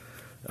from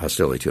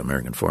hostility to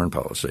American foreign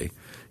policy,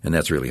 and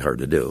that's really hard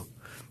to do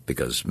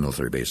because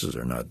military bases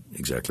are not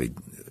exactly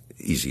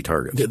easy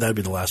targets. Yeah, that'd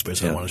be the last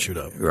base I want to shoot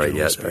up. Right.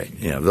 Yeah. Right.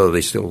 Yeah. Though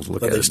they still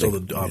look at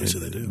it.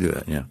 Obviously, they do. Do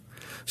that. Yeah.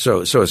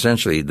 So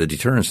essentially, the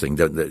deterrence thing,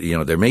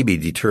 they may be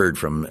deterred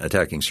from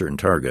attacking certain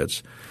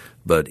targets,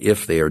 but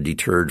if they are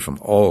deterred from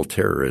all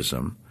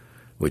terrorism,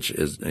 which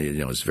is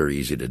is very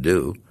easy to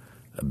do,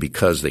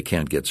 because they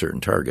can't get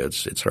certain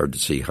targets, it's hard to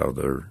see how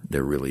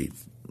they're really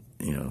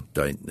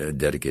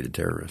dedicated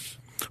terrorists.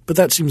 But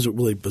that seems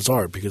really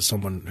bizarre because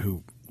someone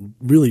who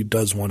really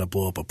does want to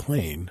blow up a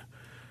plane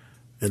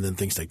and then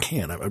thinks they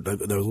can. I was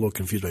a little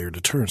confused by your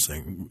deterrence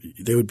thing.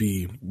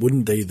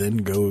 Wouldn't they then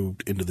go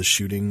into the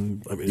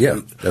shooting? I mean, yeah,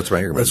 that's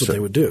right. That's what they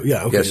would do.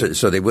 Yeah. Okay. Yeah,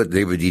 so they would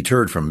be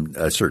deterred from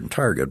a certain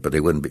target, but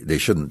they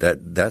shouldn't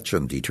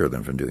deter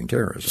them from doing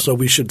terrorism. So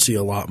we should see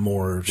a lot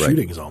more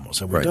shootings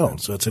almost, and we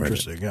don't. So that's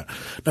interesting. Yeah.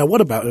 Now,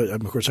 what about?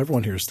 Of course,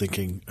 everyone here is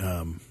thinking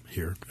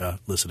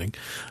listening.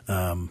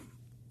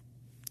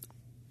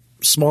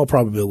 Small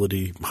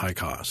probability, high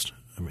cost.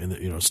 I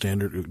mean,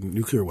 standard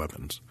nuclear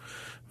weapons.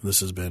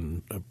 This has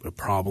been a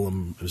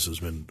problem.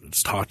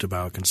 It's talked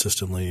about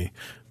consistently.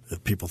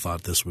 People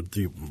thought this would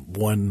 –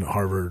 one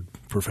Harvard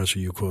professor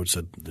you quote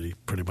said that he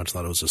pretty much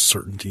thought it was a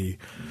certainty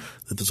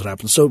that this would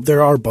happen. So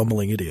there are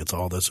bumbling idiots,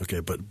 all that's okay.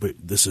 But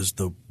this is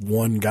the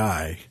one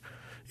guy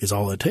is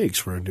all it takes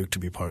for a nuke to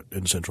be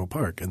in Central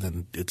Park, and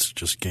then it's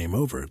just game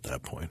over at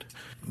that point.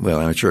 Well,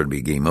 I'm sure it'd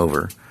be game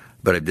over.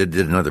 But I did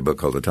another book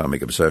called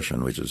Atomic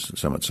Obsession, which is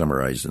somewhat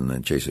summarized in the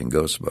Chasing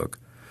Ghosts book.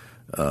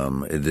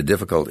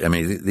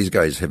 These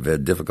guys have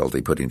had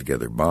difficulty putting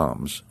together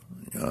bombs.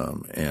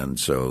 And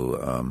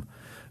so,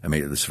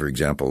 for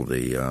example,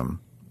 the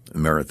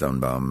marathon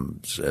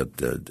bombs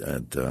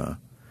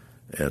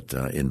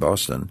in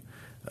Boston,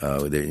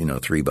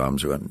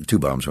 two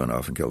bombs went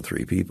off and killed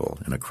 3 people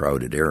in a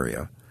crowded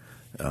area.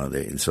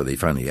 So they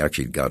finally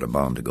actually got a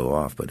bomb to go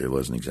off, but it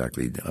wasn't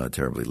exactly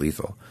terribly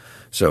lethal.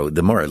 So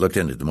the more I looked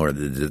into it, the more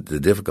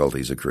the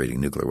difficulties of creating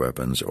nuclear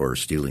weapons or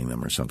stealing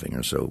them or something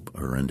are so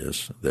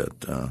horrendous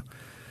that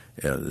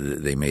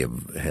they may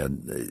have had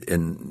 –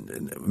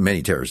 and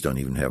many terrorists don't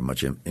even have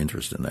much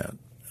interest in that.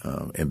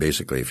 And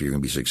basically, if you're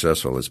going to be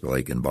successful, it's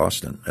like in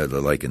Boston,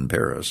 like in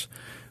Paris,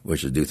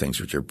 which is do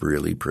things which are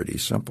really pretty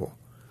simple.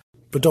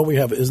 But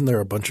isn't there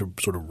a bunch of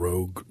sort of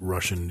rogue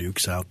Russian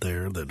nukes out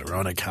there that are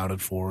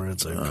unaccounted for?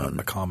 It's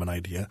a common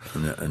idea.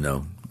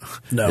 No.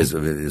 It's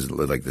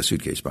like the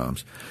suitcase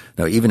bombs.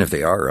 Now, even if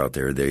they are out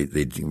there,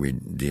 they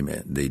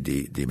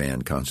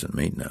demand constant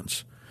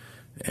maintenance.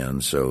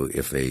 And so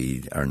if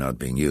they are not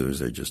being used,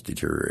 they're just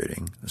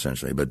deteriorating,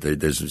 essentially. But there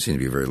seems to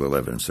be very little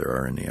evidence there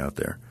are any out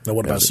there. Now,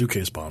 what about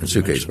suitcase bombs?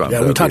 Suitcase bombs.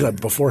 Yeah, we talked about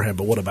it beforehand,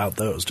 but what about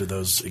those? Do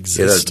those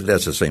exist? Yeah,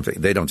 that's the same thing.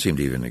 They don't seem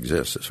to even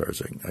exist as far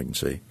as I can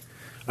see.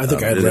 I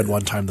think I had read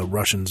one time the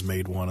Russians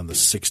made one in the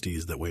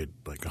 60s that weighed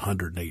like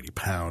 180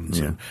 pounds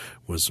and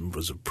was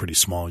a pretty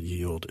small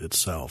yield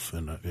itself.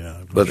 And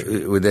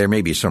there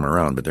may be some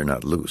around, but they're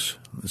not loose,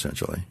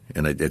 essentially.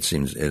 And it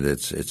seems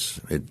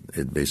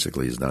it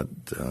basically is not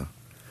the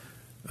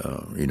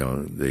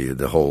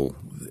whole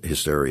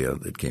hysteria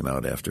that came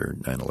out after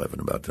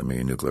 9/11 about the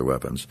nuclear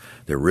weapons.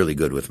 They're really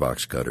good with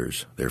box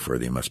cutters, therefore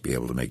they must be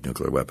able to make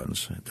nuclear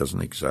weapons. It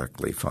doesn't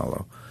exactly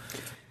follow.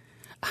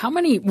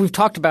 We've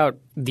talked about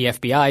the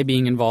FBI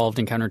being involved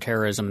in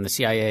counterterrorism and the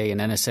CIA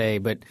and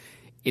NSA, but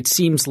it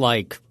seems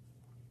like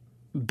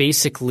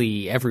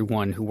basically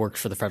everyone who works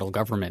for the federal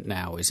government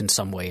now is in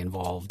some way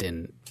involved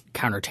in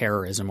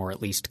counterterrorism, or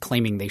at least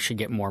claiming they should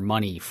get more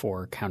money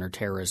for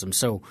counterterrorism.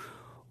 So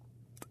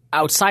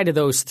outside of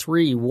those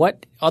 3,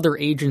 what other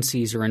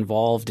agencies are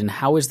involved and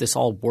how is this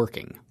all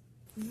working?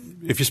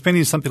 If you're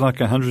spending something like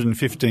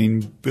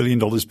 $115 billion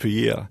per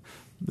year,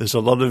 there's a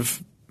lot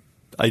of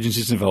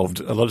agencies involved,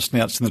 a lot of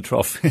snouts in the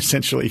trough,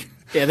 essentially.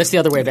 Yeah, that's the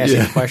other way of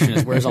asking the question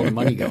is where's all the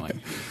money going?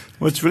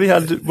 Well, it's really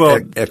hard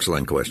to –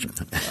 excellent question.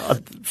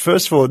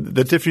 First of all,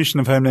 the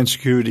definition of homeland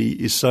security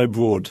is so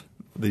broad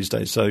these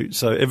days. So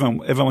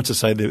everyone wants to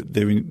say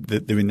they're in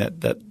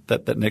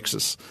that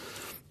nexus.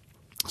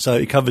 So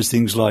it covers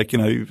things like,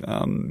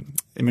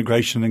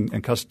 immigration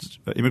and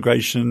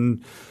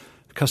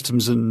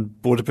customs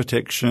and border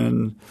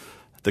protection.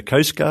 The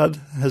Coast Guard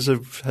has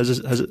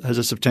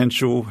a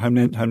substantial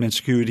homeland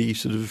security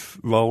sort of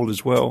role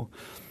as well.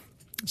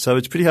 So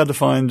it's pretty hard to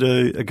find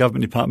a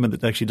government department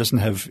that actually doesn't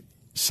have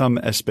some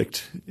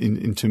aspect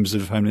in terms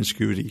of homeland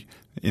security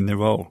in their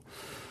role.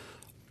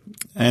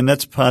 And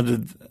that's part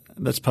of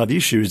the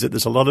issue, is that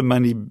there's a lot of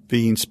money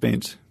being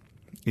spent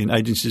in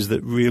agencies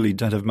that really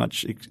don't have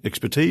much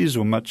expertise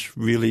or much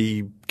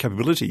really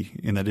capability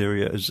in that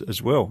area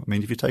as well. I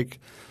mean, if you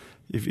take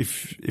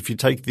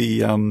the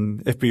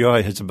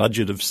FBI has a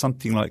budget of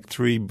something like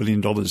 $3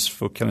 billion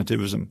for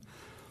counterterrorism.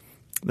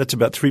 That's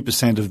about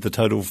 3% of the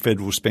total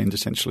federal spend,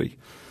 essentially.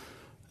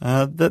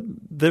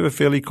 They're a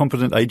fairly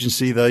competent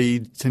agency. They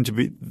tend to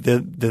be they're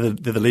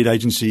the lead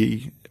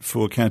agency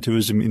for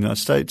counterterrorism in the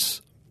United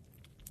States.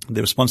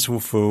 They're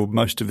responsible for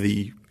most of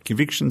the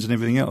convictions and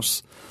everything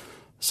else.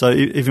 So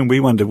even we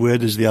wonder, where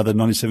does the other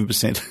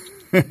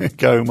 97%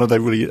 go and what are they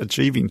really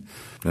achieving?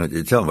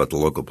 You tell them about the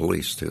local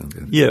police too.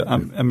 Yeah,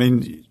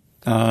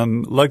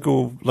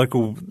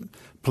 local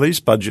police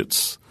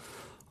budgets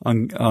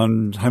on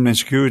homeland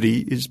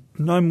security is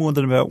no more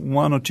than about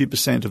 1 or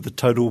 2% of the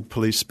total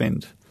police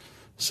spend.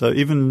 So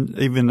even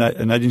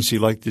an agency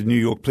like the New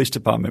York Police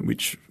Department,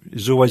 which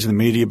is always in the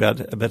media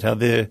about how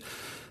they're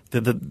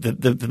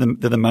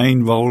the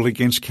main role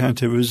against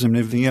counterterrorism and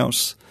everything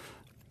else,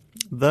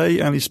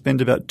 they only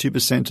spend about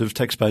 2% of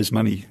taxpayers'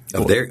 money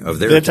of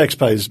their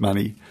taxpayers'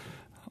 money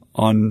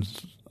on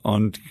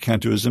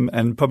counterterrorism,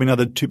 and probably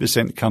another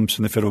 2% comes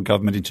from the federal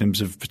government in terms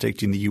of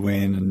protecting the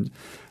UN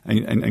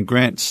and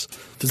grants.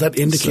 Does that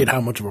indicate how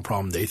much of a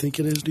problem they think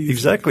it is? Do you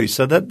exactly?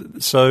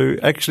 Think? So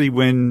actually,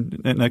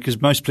 because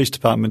most police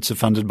departments are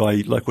funded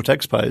by local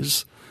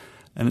taxpayers,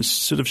 and it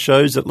sort of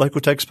shows that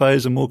local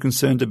taxpayers are more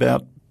concerned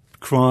about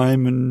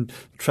crime and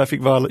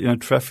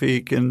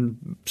traffic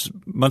and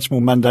much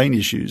more mundane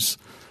issues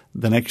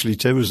than actually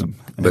terrorism.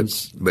 But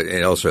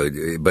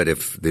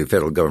if the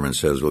federal government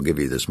says we'll give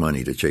you this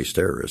money to chase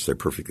terrorists, they're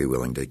perfectly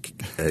willing to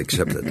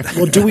accept it.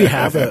 Well, do we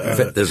have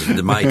this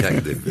is my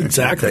exactly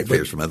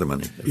taxpayers from other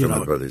money from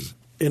other brothers.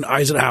 In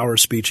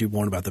Eisenhower's speech, he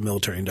warned about the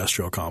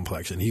military-industrial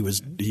complex, and he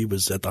was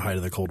at the height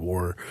of the Cold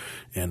War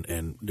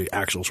and the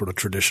actual sort of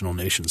traditional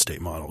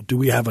nation-state model. Do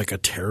we have like a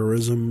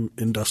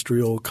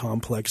terrorism-industrial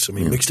complex? I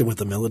mean, mixed in with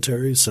the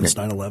military since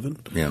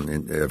 9/11? Yeah,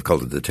 and I've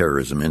called it the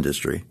terrorism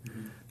industry.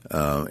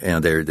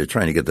 And they're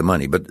trying to get the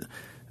money. But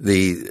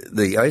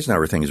the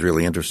Eisenhower thing is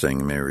really interesting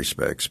in many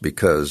respects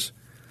because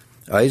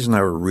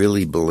Eisenhower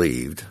really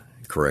believed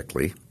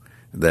correctly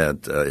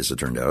that, as it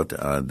turned out,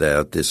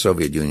 that the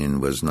Soviet Union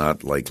was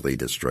not likely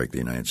to strike the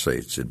United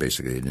States. It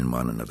basically didn't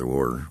want another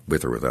war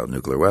with or without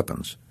nuclear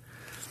weapons.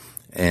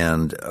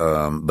 And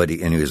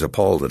he was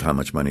appalled at how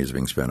much money is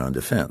being spent on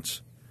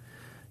defense.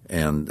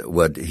 And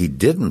what he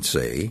didn't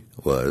say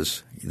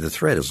was the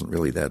threat isn't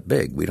really that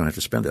big. We don't have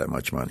to spend that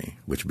much money,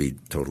 which would be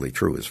totally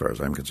true as far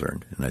as I'm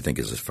concerned, and I think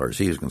as far as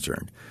he is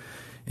concerned.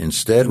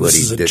 Instead, what he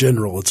did – this is a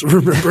general. Let's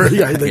remember.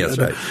 Yeah, that's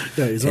right.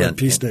 Yeah, he's on a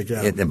peace stick.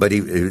 Yeah. But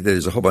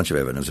there's a whole bunch of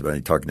evidence about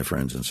him talking to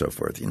friends and so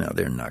forth.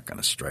 They're not going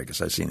to strike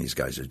us. I've seen these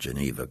guys at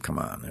Geneva. Come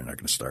on, they're not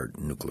going to start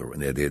nuclear.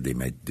 They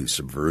might do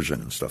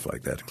subversion and stuff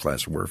like that,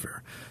 class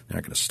warfare. They're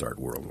not going to start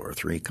World War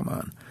III. Come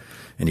on.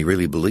 And he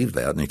really believed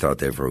that, and he thought,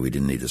 therefore, we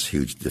didn't need this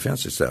huge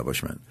defense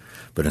establishment.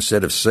 But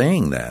instead of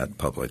saying that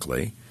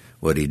publicly,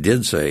 what he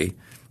did say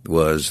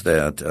was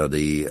that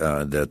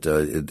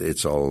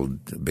it's all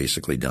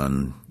basically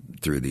done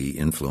through the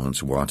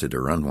influence, wanted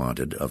or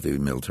unwanted, of the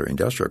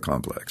military-industrial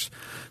complex.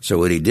 So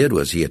what he did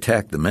was he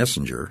attacked the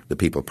messenger, the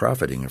people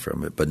profiting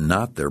from it, but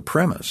not their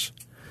premise.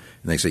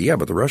 And they say, yeah,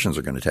 but the Russians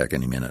are going to attack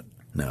any minute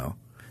now.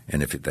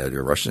 And if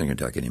the Russians are going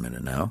to attack any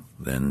minute now,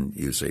 then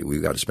you say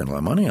we've got to spend a lot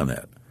of money on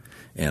that.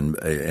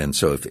 And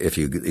so if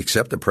you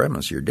accept the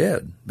premise, you're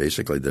dead.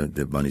 Basically,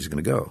 the money's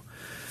going to go.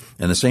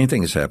 And the same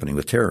thing is happening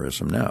with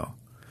terrorism now,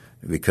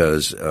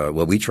 because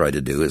what we try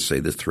to do is say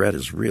the threat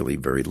is really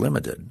very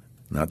limited,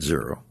 not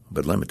zero,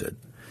 but limited.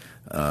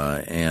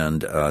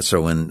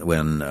 So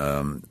when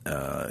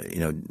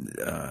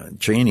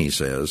Cheney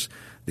says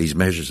these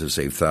measures have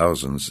saved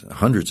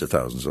hundreds of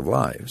thousands of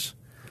lives,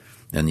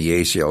 and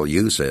the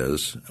ACLU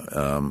says,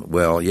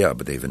 well, yeah,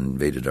 but they've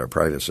invaded our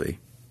privacy.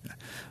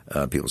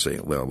 People say,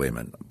 well, wait a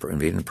minute,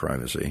 invading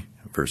privacy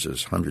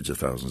versus hundreds of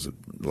thousands of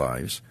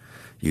lives,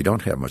 you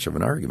don't have much of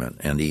an argument.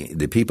 And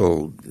the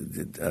people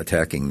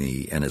attacking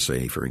the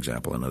NSA, for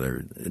example, and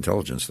other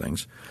intelligence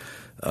things,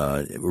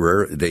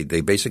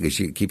 they basically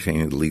keep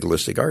saying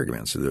legalistic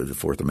arguments, the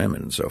Fourth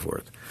Amendment and so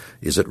forth.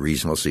 Is it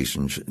reasonable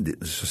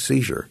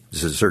seizure?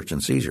 This is search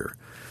and seizure.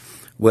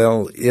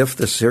 Well, if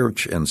the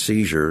search and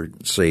seizure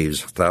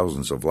saves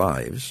thousands of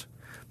lives,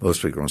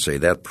 most people are going to say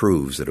that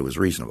proves that it was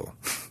reasonable.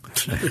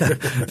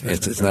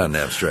 It's not an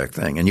abstract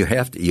thing, and you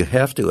have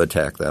to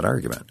attack that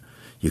argument.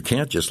 You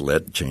can't just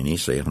let Cheney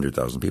say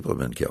 100,000 people have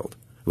been killed,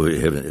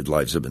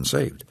 lives have been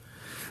saved,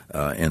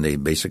 and they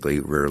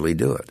basically rarely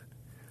do it.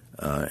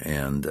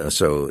 And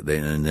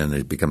then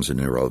it becomes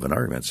an irrelevant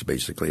argument. It's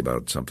basically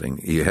about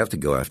something you have to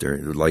go after,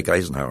 like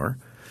Eisenhower,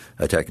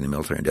 attacking the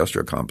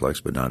military-industrial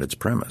complex, but not its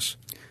premise.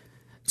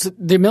 So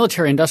the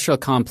military-industrial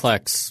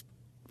complex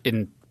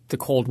in the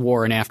Cold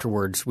War and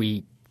afterwards,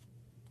 we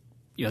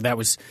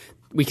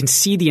can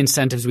see the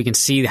incentives. We can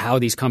see how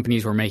these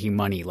companies were making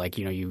money. Like,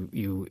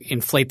 you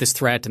inflate this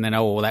threat and then,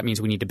 that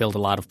means we need to build a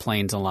lot of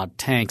planes and a lot of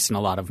tanks and a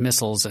lot of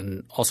missiles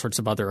and all sorts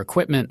of other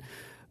equipment.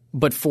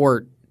 But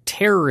for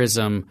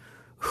terrorism,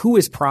 who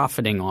is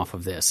profiting off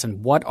of this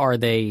and what are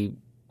they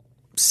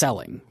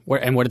selling?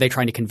 And what are they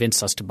trying to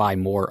convince us to buy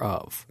more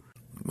of?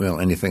 Well,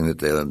 anything that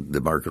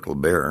the market will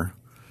bear.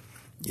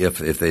 If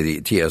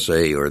the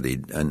TSA or the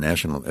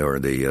National or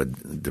the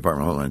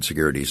Department of Homeland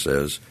Security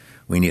says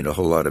we need a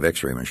whole lot of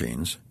X-ray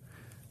machines,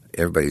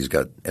 everybody's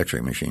got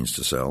X-ray machines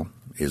to sell.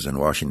 Is in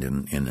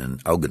Washington in an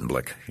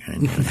Augenblick.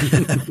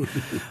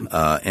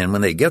 And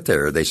when they get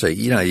there, they say,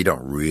 you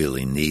don't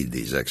really need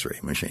these X-ray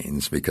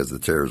machines because the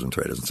terrorism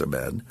threat isn't so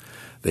bad.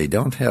 They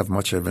don't have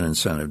much of an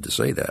incentive to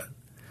say that.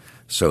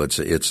 So it's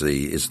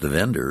the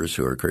vendors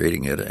who are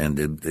creating it, and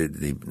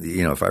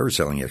if I were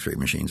selling X-ray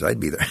machines, I'd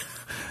be there.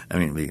 I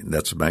mean,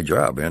 that's my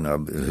job. And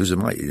who's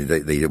am I?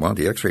 They want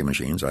the X-ray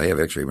machines. I have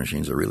X-ray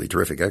machines. They're really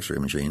terrific X-ray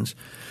machines.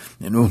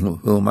 And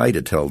who am I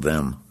to tell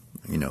them?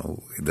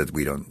 That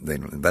we don't.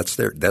 That's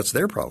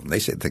their problem. They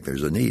think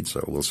there's a need,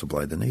 so we'll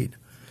supply the need.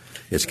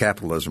 It's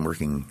capitalism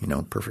working,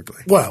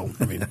 perfectly. Well,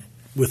 I mean,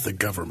 with the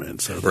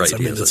government. So Right,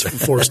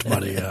 it's forced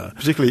money.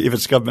 Particularly if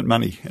it's government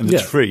money and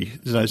it's free.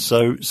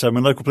 So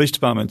when local police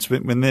departments,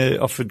 when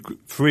they're offered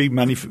free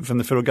money from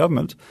the federal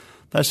government,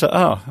 they say,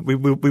 we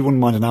wouldn't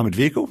mind an armoured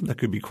vehicle. That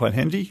could be quite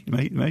handy.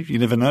 Maybe you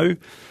never know.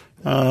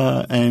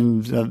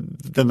 And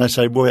then they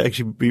say, well,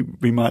 actually,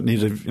 we might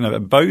need a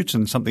boat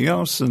and something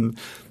else,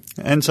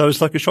 and so it's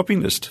like a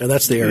shopping list. And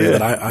that's the area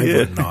that I've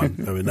written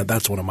on. I mean,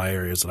 that's one of my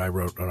areas that I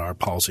wrote on our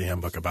policy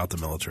handbook about the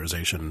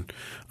militarization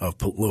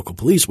of local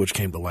police, which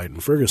came to light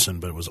in Ferguson,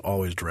 but it was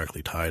always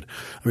directly tied.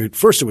 I mean,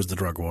 first it was the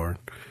drug war,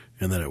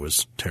 and then it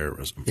was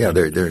terrorism. Yeah,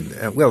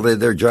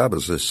 their job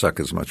is to suck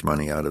as much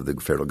money out of the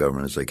federal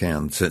government as they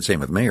can.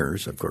 Same with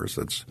mayors, of course.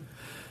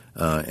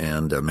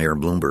 And Mayor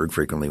Bloomberg,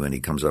 frequently when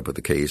he comes up with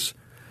a case,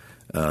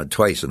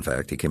 twice, in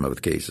fact, he came up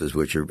with cases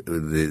which are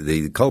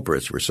the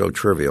culprits were so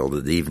trivial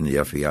that even the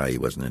FBI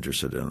wasn't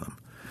interested in them.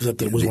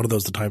 Was one of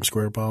those the Times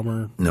Square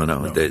bomber? No.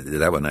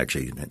 That one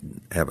actually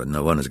happened.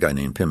 No, one is a guy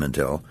named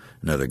Pimentel,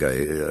 another guy,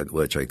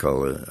 which I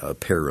call a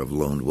pair of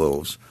lone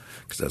wolves,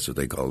 because that's what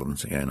they call them.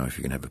 So, I don't know if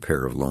you can have a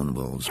pair of lone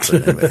wolves,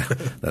 but anyway,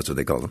 that's what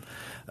they call them,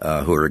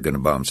 who are going to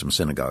bomb some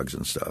synagogues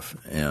and stuff.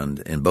 And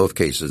in both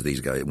cases, these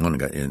guys, one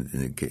guy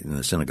in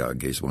the synagogue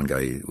case, one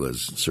guy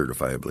was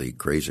certifiably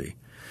crazy.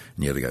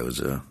 And the other guy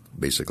was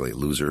basically a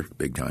loser,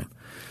 big time.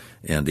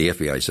 And the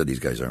FBI said these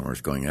guys aren't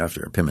worth going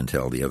after.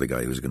 Pimentel, the other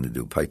guy who was going to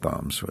do pipe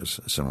bombs, was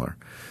similar.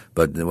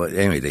 But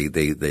anyway,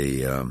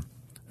 they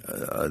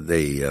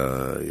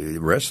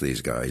arrest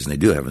these guys, and they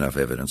do have enough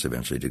evidence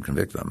eventually to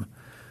convict them,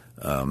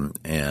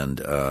 and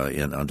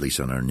at least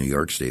on our New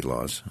York state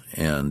laws.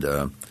 And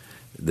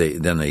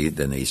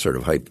they sort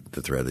of hype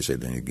the threat. They say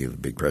they give a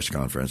big press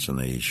conference and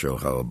they show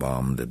how a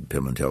bomb that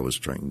Pimentel was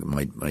trying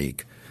might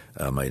make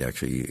might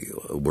actually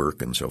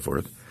work and so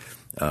forth.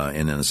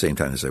 And at the same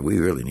time, they say, we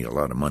really need a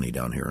lot of money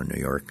down here in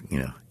New York,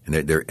 And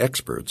they're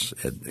experts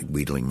at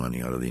wheedling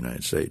money out of the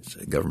United States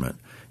government.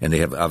 And they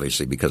have,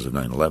 obviously, because of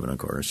 9/11, of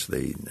course,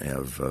 they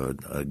have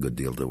a good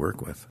deal to work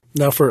with.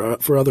 Now, I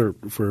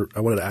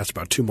wanted to ask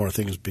about two more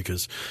things,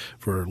 because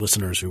for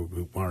listeners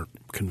who aren't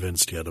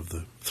convinced yet of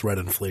the threat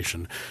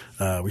inflation,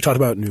 we talked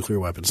about nuclear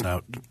weapons.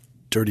 Now,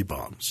 dirty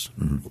bombs.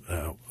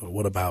 Mm-hmm.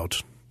 What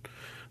about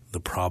the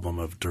problem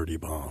of dirty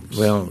bombs?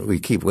 Well, we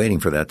keep waiting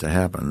for that to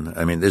happen.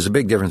 I mean, there's a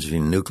big difference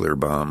between nuclear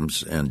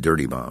bombs and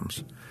dirty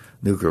bombs.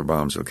 Nuclear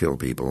bombs will kill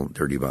people.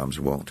 Dirty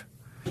bombs won't.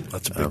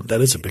 That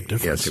is a big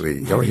difference. Yes,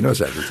 he knows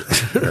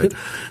that. Right.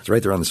 It's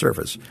right there on the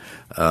surface.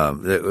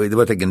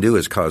 What they can do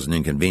is cause an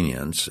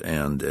inconvenience,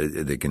 and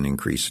they can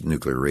increase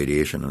nuclear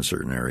radiation in a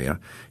certain area.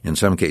 In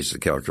some cases, the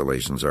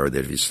calculations are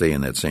that if you stay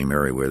in that same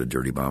area where the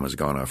dirty bomb has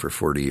gone off for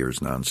 40 years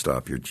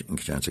nonstop, your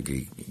chance of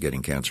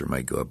getting cancer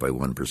might go up by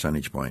 1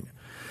 percentage point.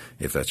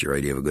 If that's your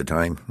idea of a good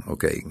time,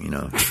 okay,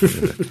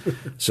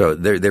 So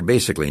they're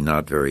basically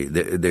not very.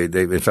 They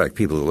in fact,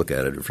 people who look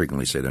at it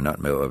frequently say they're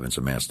not weapons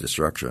of mass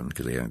destruction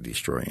because they don't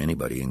destroy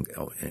anybody in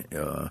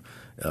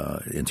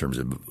terms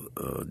of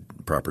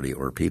property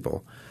or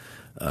people,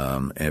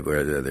 and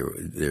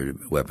they're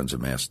weapons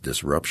of mass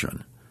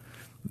disruption.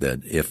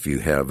 That if you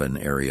have an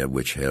area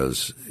which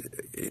has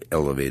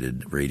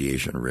elevated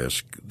radiation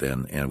risk,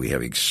 and we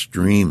have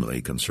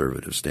extremely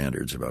conservative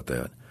standards about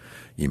that,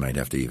 you might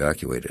have to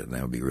evacuate it, and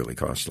that would be really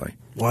costly.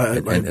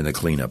 And the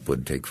cleanup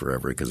would take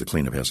forever because the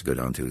cleanup has to go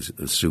down to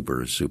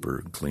super,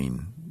 super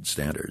clean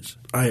standards.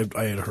 I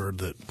had heard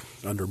that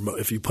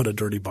if you put a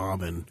dirty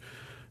bomb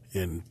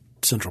in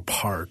Central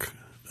Park,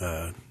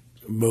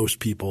 most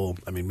people,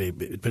 I mean,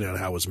 maybe depending on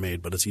how it was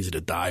made, but it's easy to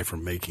die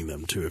from making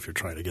them too if you're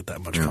trying to get that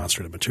much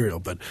concentrated material.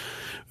 But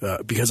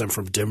because I'm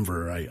from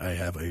Denver, I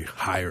have a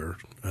higher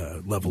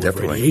level of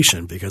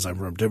radiation because I'm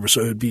from Denver.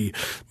 So it would be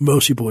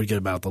most people would get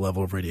about the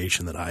level of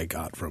radiation that I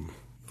got from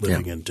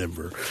living in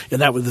Denver.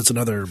 And that's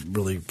another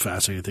really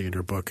fascinating thing in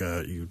your book.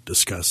 You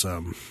discuss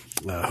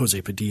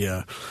Jose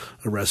Padilla,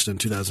 arrested in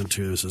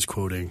 2002, this is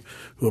quoting,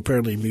 who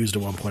apparently mused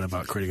at one point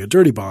about creating a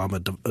dirty bomb, a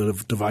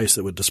device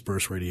that would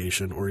disperse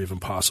radiation or even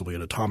possibly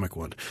an atomic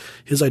one.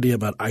 His idea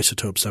about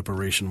isotope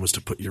separation was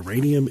to put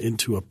uranium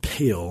into a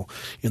pail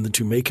and then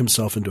to make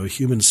himself into a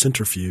human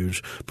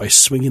centrifuge by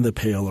swinging the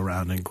pail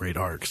around in great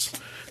arcs.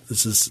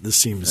 This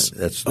seems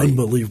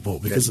unbelievable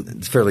because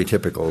it's fairly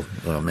typical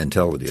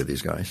mentality of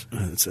these guys.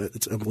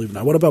 It's unbelievable.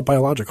 Now, what about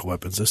biological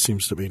weapons? This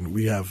seems to mean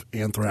we have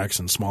anthrax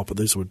and smallpox.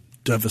 These would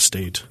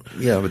devastate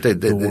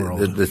the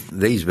world.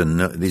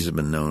 These have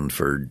been known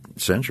for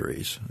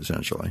centuries,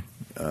 essentially,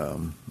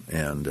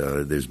 and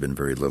there's been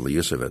very little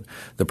use of it.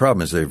 The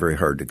problem is they're very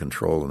hard to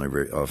control and they're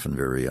very often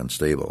very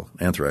unstable.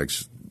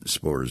 Anthrax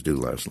spores do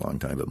last a long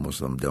time, but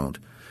most of them don't.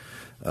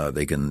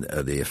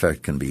 The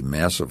effect can be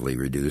massively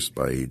reduced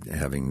by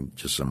having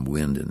just some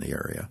wind in the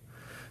area.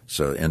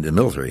 So, and the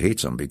military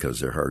hates them because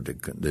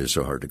they're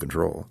so hard to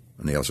control,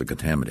 and they also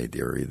contaminate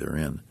the area they're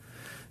in.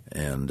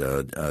 And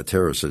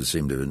terrorists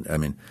seem to. I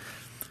mean,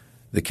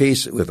 the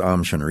case with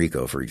Aum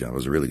Shinrikyo, for example,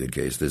 is a really good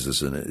case. This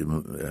is a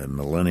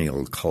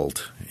millennial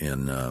cult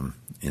in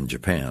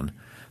Japan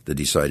that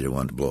decided it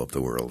wanted to blow up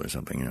the world or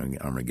something,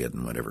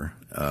 Armageddon, whatever.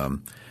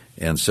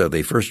 And so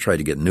they first tried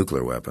to get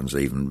nuclear weapons.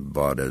 They even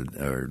bought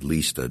or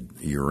leased a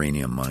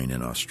uranium mine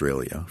in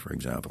Australia, for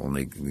example, and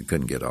they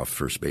couldn't get off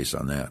first base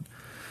on that.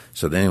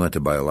 So then they went to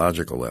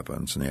biological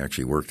weapons, and they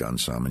actually worked on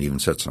some and even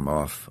set some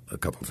off a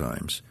couple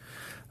times.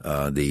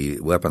 The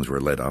weapons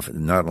were let off.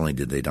 Not only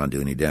did they not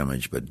do any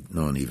damage, but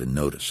no one even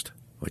noticed,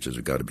 which has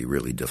got to be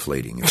really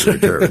deflating if you're a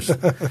terrorist.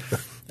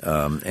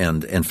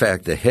 And in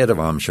fact, the head of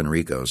Aum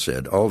Shinrikyo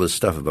said all this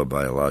stuff about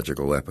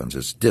biological weapons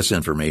is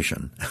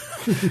disinformation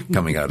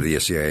coming out of the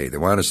CIA. They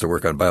want us to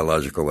work on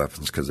biological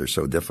weapons because they're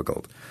so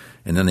difficult.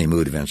 And then they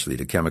moved eventually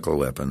to chemical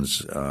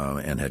weapons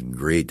and had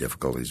great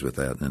difficulties with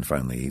that, and then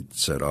finally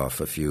set off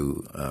a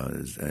few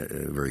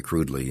very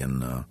crudely in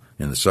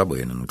the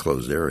subway in an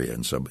enclosed area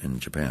in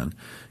Japan,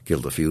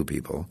 killed a few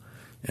people,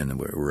 and then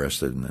were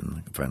arrested and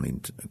then finally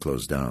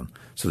closed down.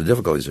 So the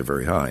difficulties are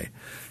very high.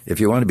 If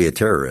you want to be a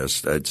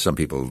terrorist, some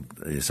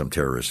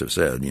terrorists have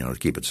said,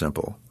 keep it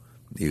simple.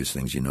 Use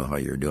things you know how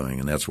you're doing.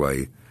 And that's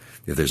why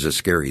if there's a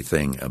scary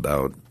thing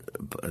about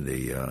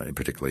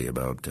particularly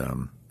about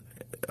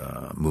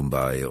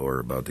Mumbai or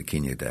about the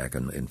Kenya attack,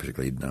 and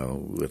particularly now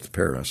with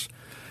Paris,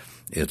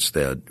 it's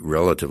that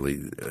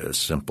relatively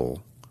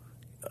simple,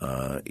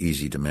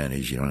 easy to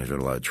manage. You don't have to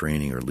have a lot of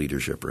training or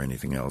leadership or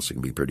anything else. It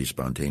can be pretty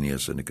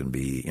spontaneous, and it can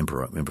be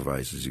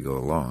improvised as you go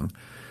along,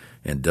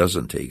 and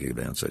doesn't take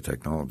advanced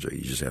technology.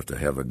 You just have to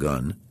have a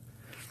gun,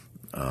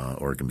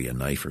 or it can be a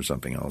knife or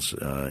something else,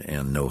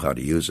 and know how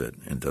to use it.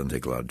 And it doesn't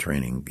take a lot of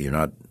training. You're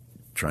not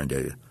trying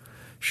to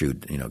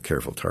shoot,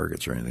 careful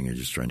targets or anything. You're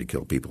just trying to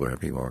kill people or have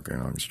people walking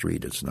along the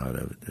street. It's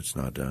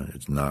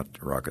not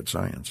rocket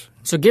science.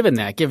 So given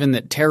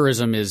that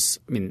terrorism is,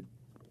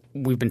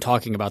 we've been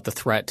talking about the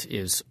threat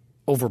is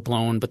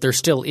overblown, but there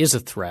still is a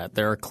threat.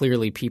 There are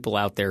clearly people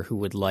out there who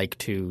would like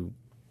to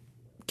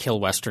kill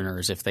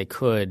Westerners if they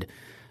could.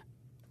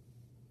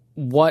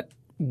 What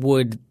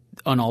would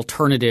an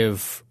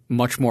alternative,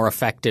 much more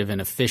effective and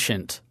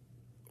efficient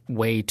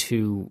way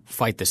to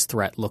fight this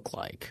threat look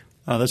like?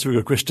 That's a very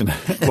good question.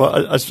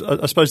 Well, I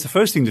suppose the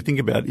first thing to think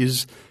about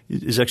is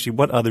actually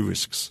what are the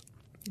risks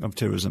of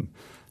terrorism,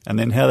 and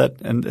then how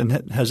that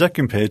and how's that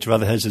compared to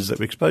other hazards that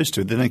we're exposed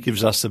to. Then that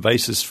gives us the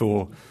basis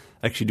for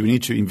actually, do we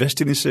need to invest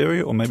in this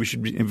area, or maybe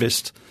should we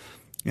invest,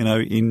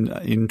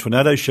 in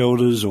tornado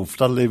shelters or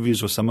flood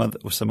levees or some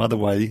other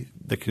way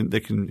that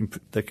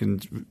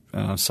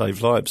can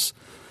save lives.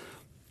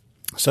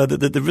 So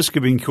the risk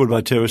of being killed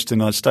by terrorists in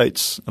the United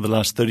States over the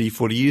last 30,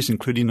 40 years,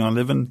 including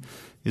 9/11,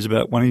 is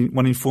about 1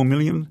 in 4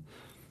 million.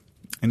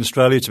 In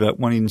Australia, it's about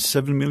 1 in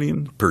 7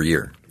 million. Per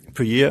year.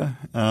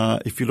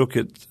 If you look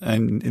at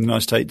in the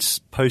United States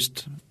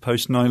post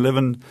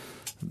 9/11,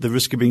 the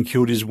risk of being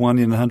killed is 1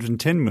 in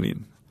 110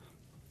 million.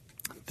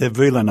 They're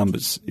very low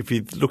numbers. If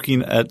you're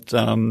looking at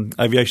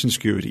aviation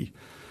security,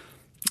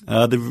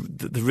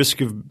 the risk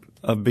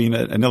of being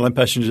an airline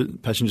passenger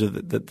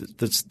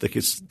that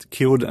gets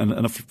killed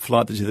and a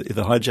flight that's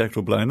either hijacked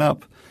or blown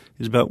up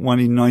is about 1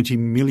 in 90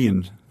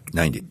 million.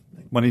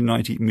 1 in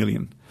 90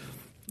 million.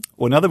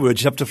 Or in other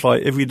words, you have to fly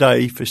every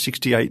day for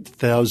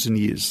 68,000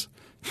 years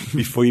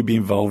before you be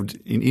involved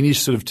in any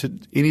sort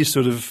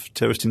of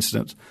terrorist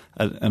incident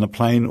at a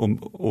plane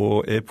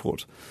or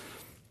airport.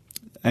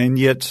 And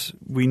yet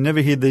we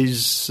never hear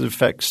these sort of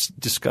facts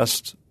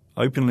discussed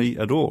openly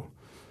at all.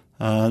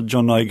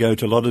 John and I go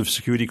to a lot of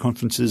security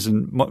conferences,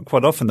 and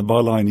quite often the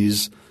byline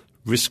is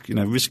risk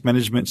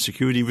management,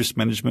 security risk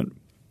management.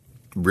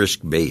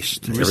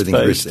 Risk-based.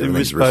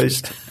 Everything's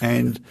risk-based.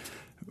 And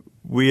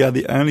we are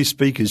the only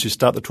speakers who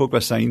start the talk by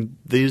saying,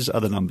 these are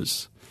the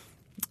numbers.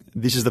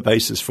 This is the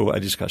basis for a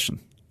discussion.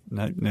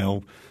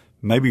 Now,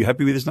 maybe you're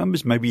happy with these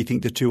numbers. Maybe you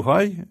think they're too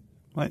high.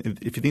 Right?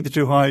 If you think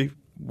they're too high,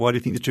 why do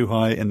you think they're too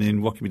high? And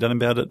then what can be done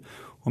about it?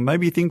 Or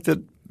maybe you think that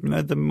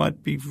there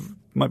might be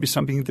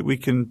something that we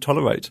can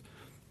tolerate.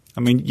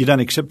 You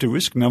don't accept a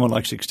risk. No one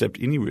likes to accept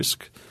any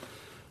risk.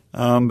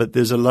 But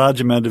there's a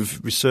large amount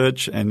of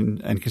research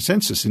and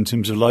consensus in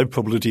terms of low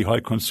probability, high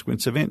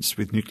consequence events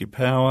with nuclear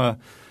power,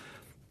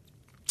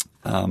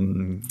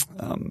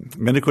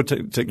 medical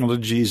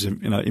technologies,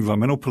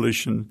 environmental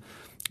pollution,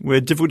 where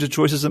difficult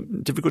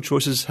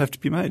choices have to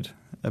be made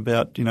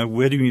about,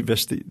 where do we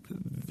invest the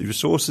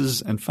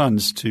resources and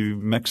funds to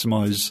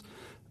maximise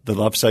the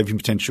life-saving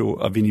potential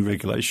of any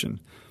regulation.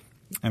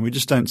 And we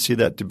just don't see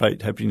that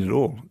debate happening at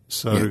all.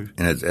 So, yeah,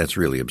 and that's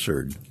really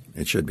absurd.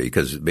 It should be,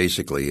 because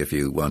basically if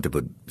you want to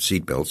put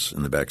seatbelts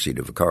in the back seat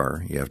of a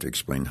car, you have to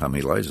explain how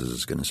many lives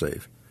it's going to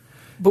save.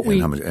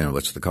 And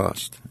what's the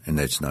cost. And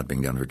that's not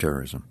being done for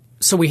terrorism.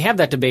 So we have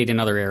that debate in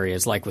other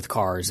areas, like with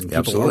cars, and people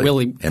Absolutely. are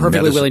really And perfectly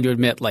medicine. willing to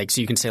admit, so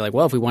you can say,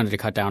 well, if we wanted to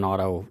cut down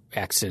auto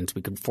accidents,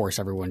 we could force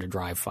everyone to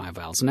drive 5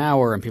 miles an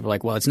hour. And people are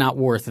like, well, it's not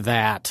worth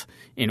that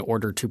in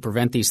order to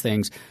prevent these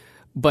things.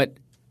 But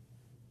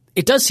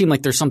it does seem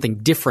like there's something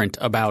different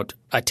about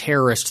a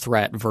terrorist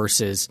threat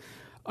versus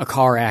a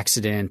car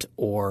accident,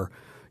 or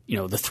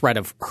the threat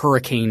of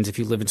hurricanes if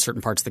you live in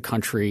certain parts of the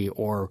country,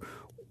 or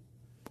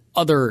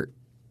other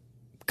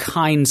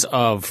kinds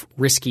of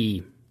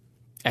risky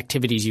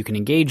activities you can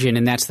engage in,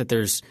 and that's that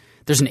there's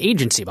an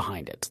agency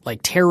behind it. Like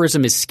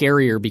terrorism is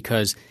scarier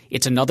because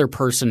it's another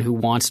person who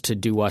wants to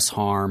do us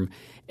harm,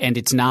 and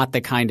it's not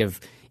the kind of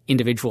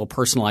individual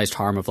personalized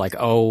harm of like,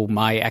 oh,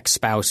 my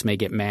ex-spouse may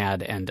get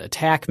mad and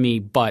attack me,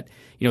 but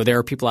there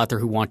are people out there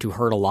who want to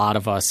hurt a lot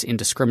of us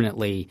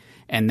indiscriminately,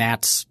 and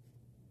that's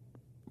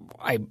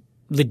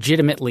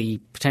legitimately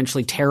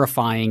potentially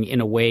terrifying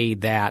in a way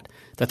that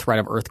the threat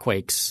of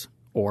earthquakes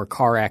or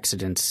car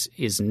accidents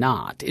is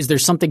not. Is there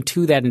something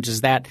to that, and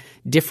does that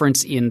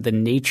difference in the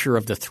nature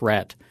of the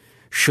threat,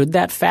 should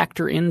that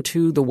factor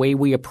into the way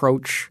we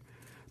approach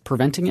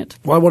preventing it?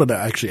 Well, I wanted to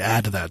actually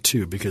add to that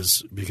too,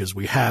 because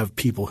we have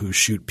people who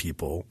shoot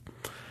people,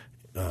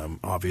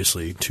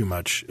 obviously too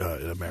much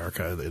in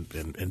America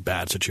in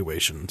bad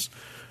situations,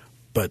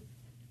 but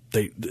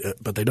they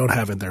don't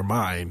have in their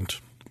mind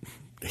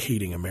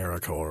hating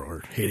America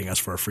or hating us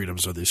for our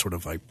freedoms, or these sort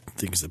of like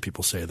things that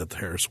people say that the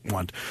terrorists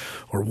want,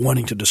 or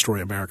wanting to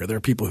destroy America. There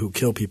are people who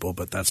kill people,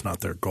 but that's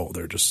not their goal.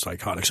 They're just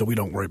psychotic. So we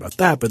don't worry about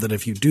that. But then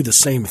if you do the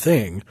same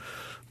thing,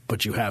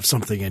 but you have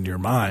something in your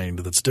mind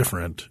that's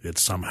different,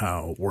 it's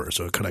somehow worse.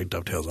 So it kind of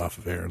dovetails off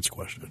of Aaron's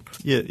question.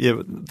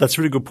 Yeah, that's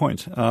a really good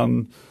point.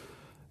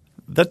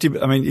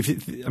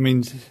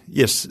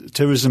 Yes,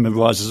 terrorism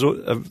arises,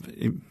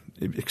 it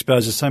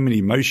exposes so many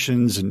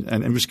emotions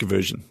and risk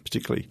aversion,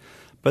 particularly.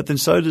 But then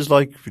so does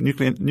like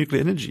nuclear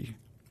energy.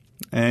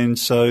 And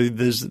so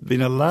there's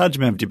been a large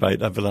amount of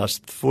debate over the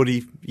last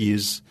 40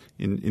 years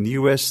in the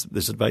US.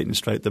 There's a debate in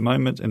Australia at the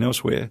moment and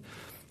elsewhere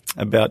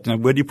about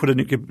where do you put a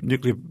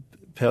nuclear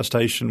power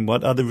station?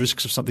 What are the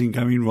risks of something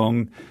going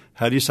wrong?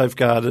 How do you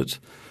safeguard it?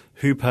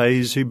 Who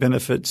pays? Who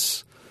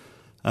benefits?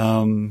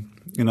 Local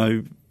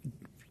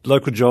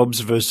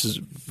jobs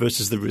versus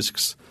the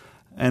risks.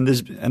 And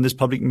there's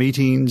public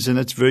meetings, and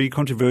it's very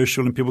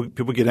controversial, and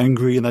people get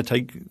angry, and they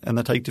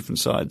take different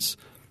sides.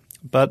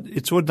 But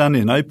it's all done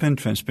in an open,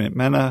 transparent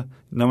manner.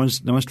 No one's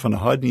trying to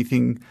hide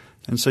anything,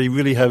 and so you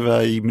really have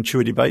a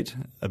mature debate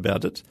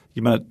about it.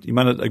 You might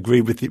not agree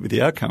with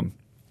the outcome.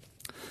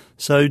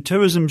 So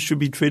terrorism should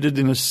be treated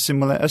in a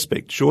similar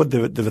aspect. Sure,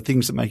 there are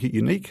things that make it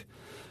unique,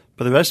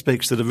 but there are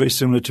aspects that are very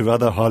similar to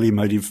other highly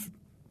emotive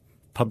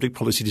public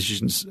policy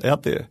decisions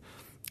out there.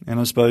 And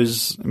I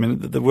suppose,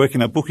 the work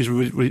in our book is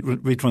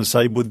really trying to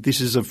say, well, this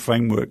is a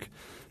framework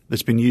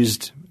that's been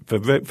used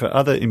for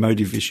other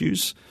emotive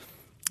issues.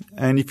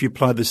 And if you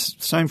apply this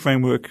same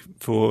framework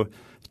for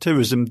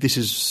terrorism, this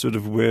is sort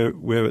of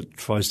where it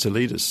tries to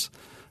lead us.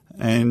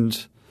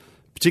 And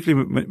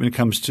particularly when it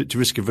comes to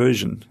risk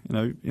aversion,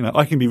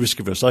 I can be risk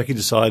averse. I can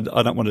decide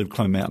I don't want to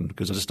climb a mountain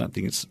because I just don't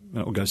think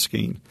or go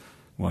skiing.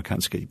 Well, I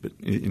can't ski, but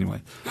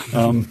anyway.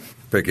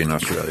 Back in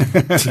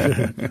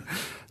Australia.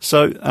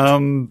 So,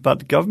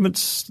 but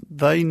governments,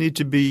 they don't need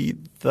to be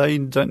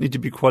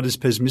quite as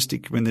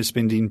pessimistic when they're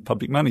spending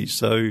public money.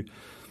 So,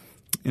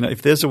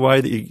 if there's a way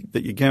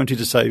that you're guaranteed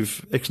to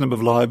save X number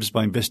of lives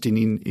by investing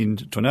in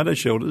tornado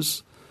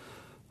shelters,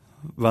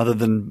 rather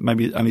than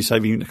maybe only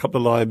saving a couple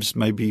of lives,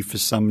 maybe for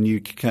some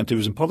new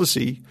counterterrorism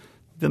policy,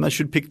 then they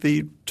should pick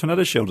the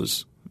tornado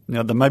shelters.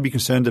 Now, they may be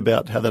concerned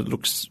about how that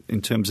looks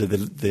in terms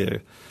of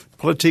their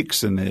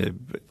politics and their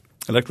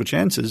electoral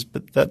chances,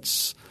 but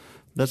that's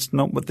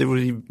not what they're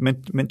really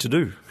meant to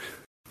do.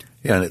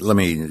 Yeah, let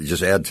me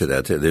just add to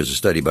that. There's a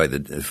study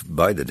commissioned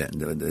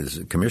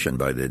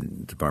by the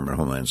Department of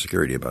Homeland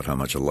Security about how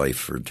much a life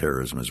for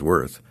terrorism is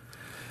worth.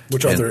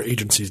 Which other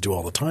agencies do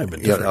all the time.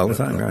 Yeah, all the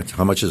time, right.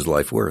 How much is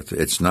life worth?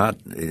 It's not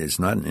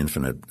an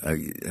infinite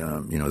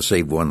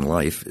save one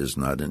life is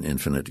not an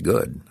infinite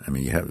good.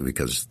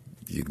 Because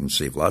you can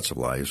save lots of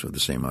lives with the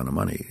same amount of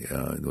money,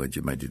 what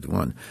you might do to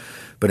one.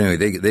 But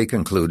anyway, they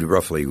conclude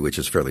roughly, which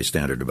is fairly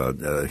standard,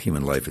 about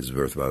human life is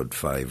worth about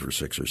 $5 or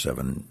 $6 or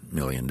 $7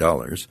 million.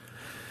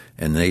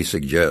 And they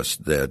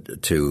suggest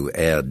that to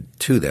add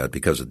to that,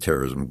 because of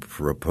terrorism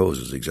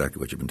proposes exactly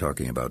what you've been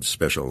talking about,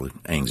 special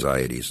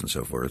anxieties and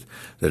so forth,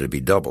 that it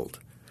be doubled.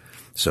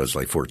 So it's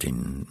like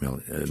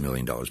 $14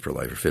 million per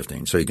life or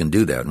 15. So you can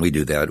do that, and we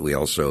do that. We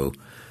also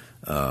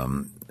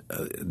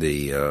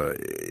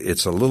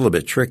it's a little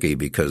bit tricky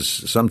because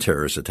some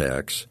terrorist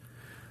attacks,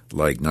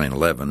 like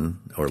 9/11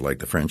 or like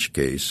the French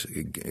case,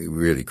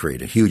 really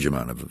create a huge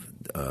amount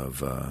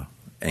of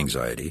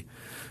anxiety.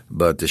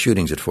 But the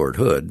shootings at Fort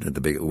Hood,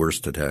 the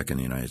worst attack in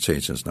the United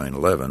States since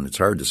 9/11, it's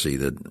hard to see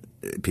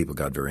that people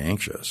got very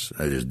anxious.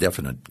 There's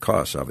definite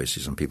costs.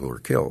 Obviously, some people were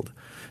killed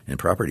and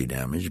property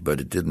damage, but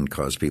it didn't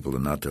cause people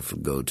not to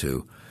go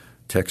to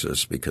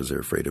Texas because they're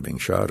afraid of being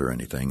shot or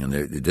anything, and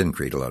it didn't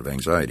create a lot of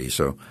anxiety.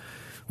 So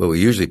what we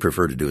usually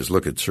prefer to do is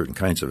look at certain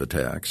kinds of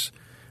attacks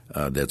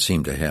that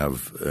seem to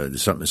have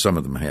some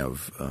of them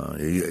have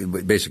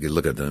basically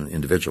look at them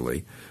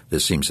individually.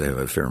 This seems to have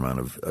a fair amount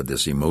of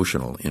this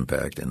emotional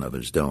impact, and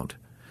others don't,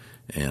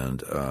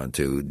 and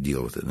to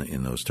deal with it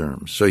in those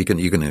terms. So you can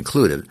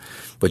include it.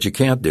 What you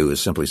can't do is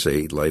simply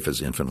say life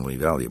is infinitely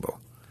valuable,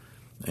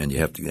 and you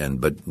have to.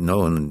 But no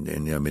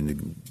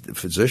one,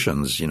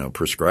 physicians,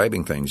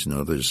 prescribing things,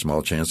 there's a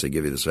small chance they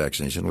give you this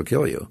vaccination will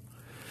kill you.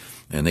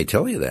 And they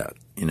tell you that,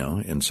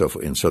 and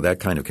so that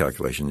kind of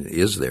calculation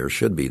is there,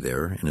 should be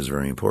there, and is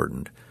very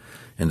important.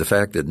 And the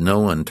fact that no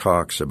one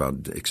talks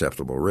about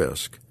acceptable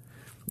risk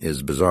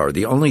is bizarre.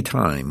 The only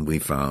time we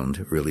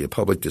found really a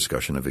public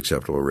discussion of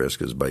acceptable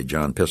risk is by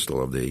John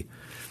Pistol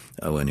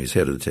when he was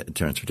head of the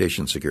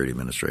Transportation Security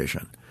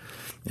Administration.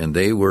 And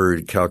they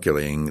were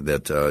calculating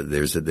that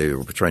they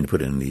were trying to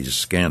put in these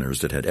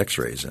scanners that had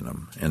X-rays in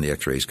them, and the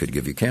X-rays could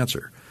give you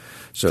cancer.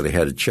 So they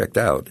had it checked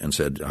out and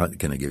said,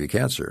 "Can I give you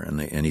cancer?"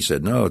 And he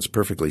said, "No, it's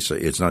perfectly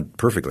safe. It's not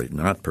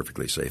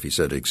perfectly safe." He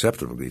said,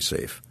 "Acceptably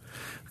safe."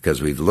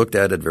 Because we've looked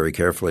at it very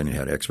carefully, and you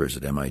had experts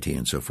at MIT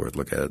and so forth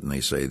look at it, and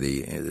they say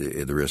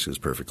the risk is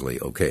perfectly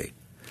okay.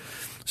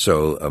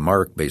 So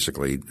Mark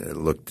basically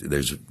looked.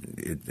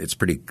 It's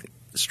pretty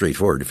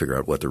straightforward to figure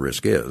out what the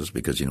risk is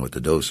because you know what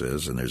the dose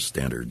is, and there's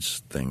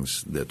standards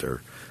things that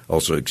are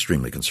also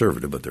extremely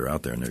conservative, but they're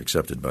out there and they're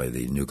accepted by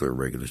the Nuclear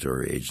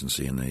Regulatory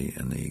Agency and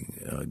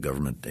the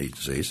government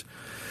agencies.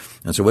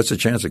 And so, what's the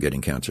chance of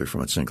getting cancer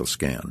from a single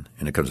scan?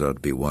 And it comes out to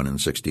be 1 in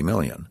 60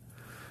 million.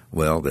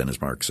 Well, then,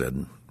 as Mark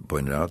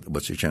pointed out,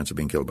 what's your chance of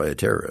being killed by a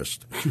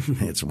terrorist?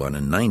 It's 1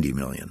 in 90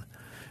 million.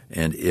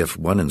 And if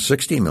 1 in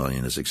 60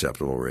 million is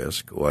acceptable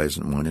risk, why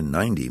isn't 1 in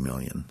 90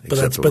 million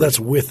acceptable? But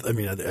that's with – I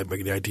mean,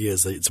 the idea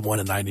is that it's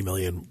 1 in 90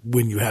 million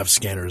when you have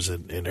scanners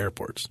in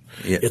airports.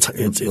 Yeah, it's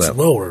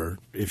lower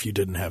if you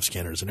didn't have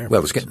scanners in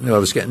airports. It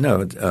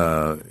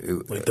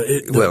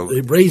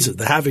raises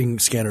 – having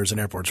scanners in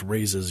airports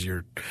raises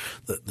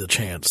the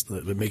chance –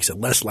 it makes it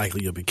less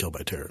likely you'll be killed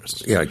by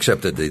terrorists. Yeah,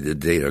 except that the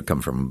data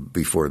come from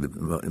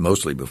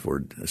mostly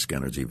before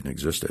scanners even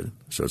existed.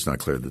 So it's not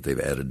clear that they've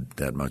added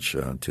that much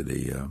to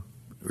the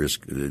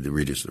risk, to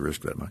reduce the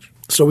risk that much.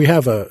 So we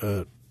have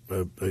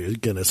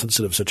again a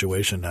sensitive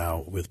situation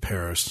now with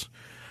Paris,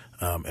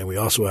 and we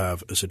also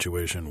have a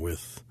situation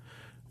with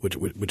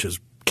which has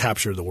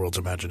captured the world's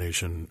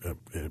imagination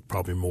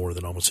probably more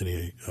than almost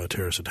any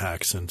terrorist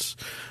attack since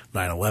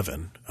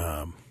 9/11.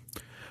 Or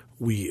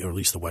at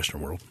least the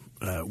Western world.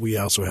 We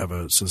also have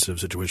a sensitive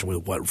situation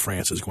with what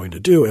France is going to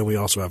do, and we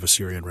also have a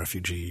Syrian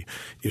refugee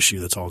issue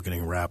that's all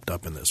getting wrapped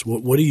up in this.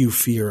 What do you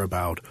fear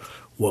about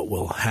what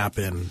will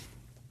happen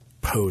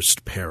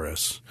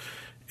post-Paris,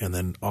 and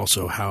then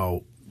also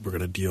how we're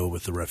going to deal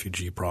with the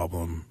refugee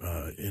problem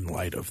in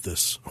light of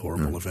this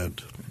horrible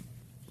event?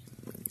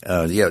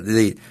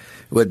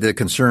 The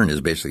concern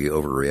is basically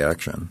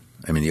overreaction.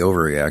 I mean, the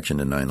overreaction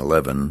to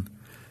 9/11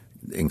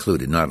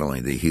 included not only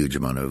the huge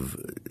amount of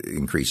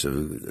increase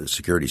of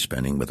security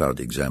spending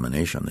without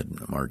examination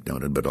that Mark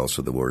noted, but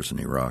also the wars in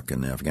Iraq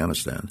and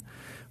Afghanistan,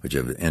 which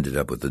have ended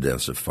up with the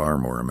deaths of far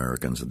more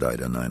Americans that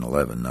died on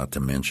 9/11, not to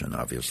mention,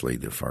 obviously,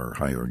 the far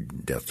higher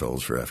death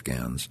tolls for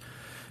Afghanis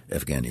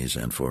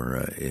and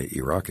for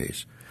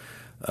Iraqis.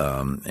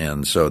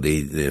 And so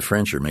the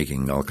French are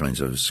making all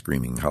kinds of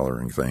screaming,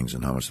 hollering things,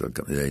 and how much,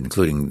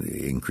 including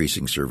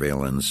increasing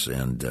surveillance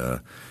and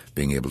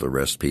being able to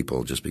arrest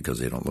people just because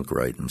they don't look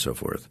right and so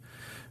forth.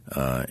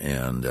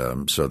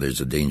 So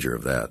there's a danger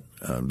of that,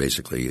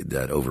 basically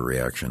that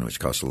overreaction, which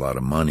costs a lot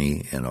of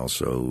money and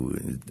also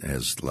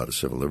has a lot of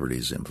civil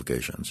liberties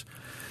implications.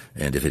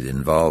 And if it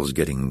involves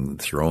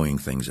throwing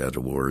things out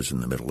of wars in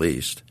the Middle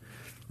East,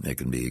 it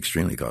can be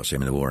extremely costly. I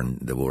mean,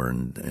 the war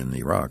in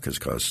Iraq has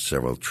cost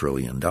several $1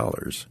 trillion,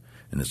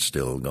 and it's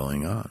still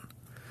going on.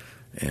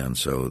 And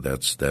so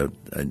that's that.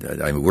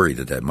 I'm worried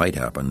that might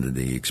happen.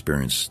 The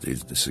experience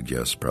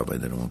suggests probably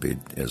that it won't be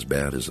as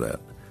bad as that.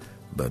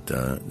 But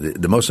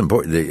the most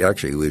important,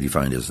 actually, what you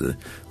find is the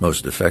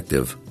most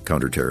effective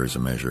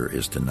counterterrorism measure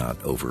is to not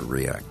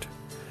overreact.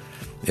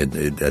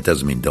 That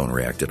doesn't mean don't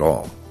react at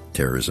all.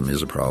 Terrorism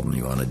is a problem.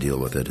 You want to deal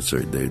with it.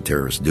 The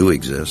terrorists do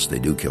exist. They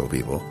do kill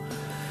people.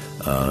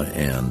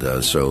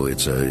 So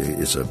it's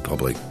a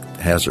public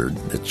hazard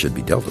that should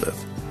be dealt with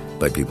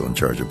by people in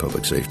charge of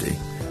public safety,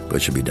 but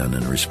it should be done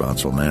in a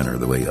responsible manner,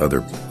 the way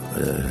other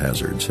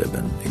hazards have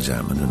been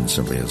examined, and it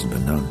simply hasn't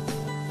been done.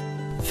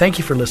 Thank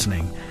you for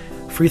listening.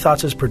 Free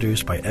Thoughts is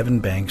produced by Evan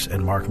Banks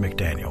and Mark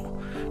McDaniel.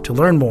 To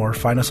learn more,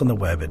 find us on the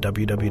web at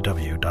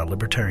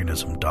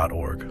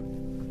www.libertarianism.org.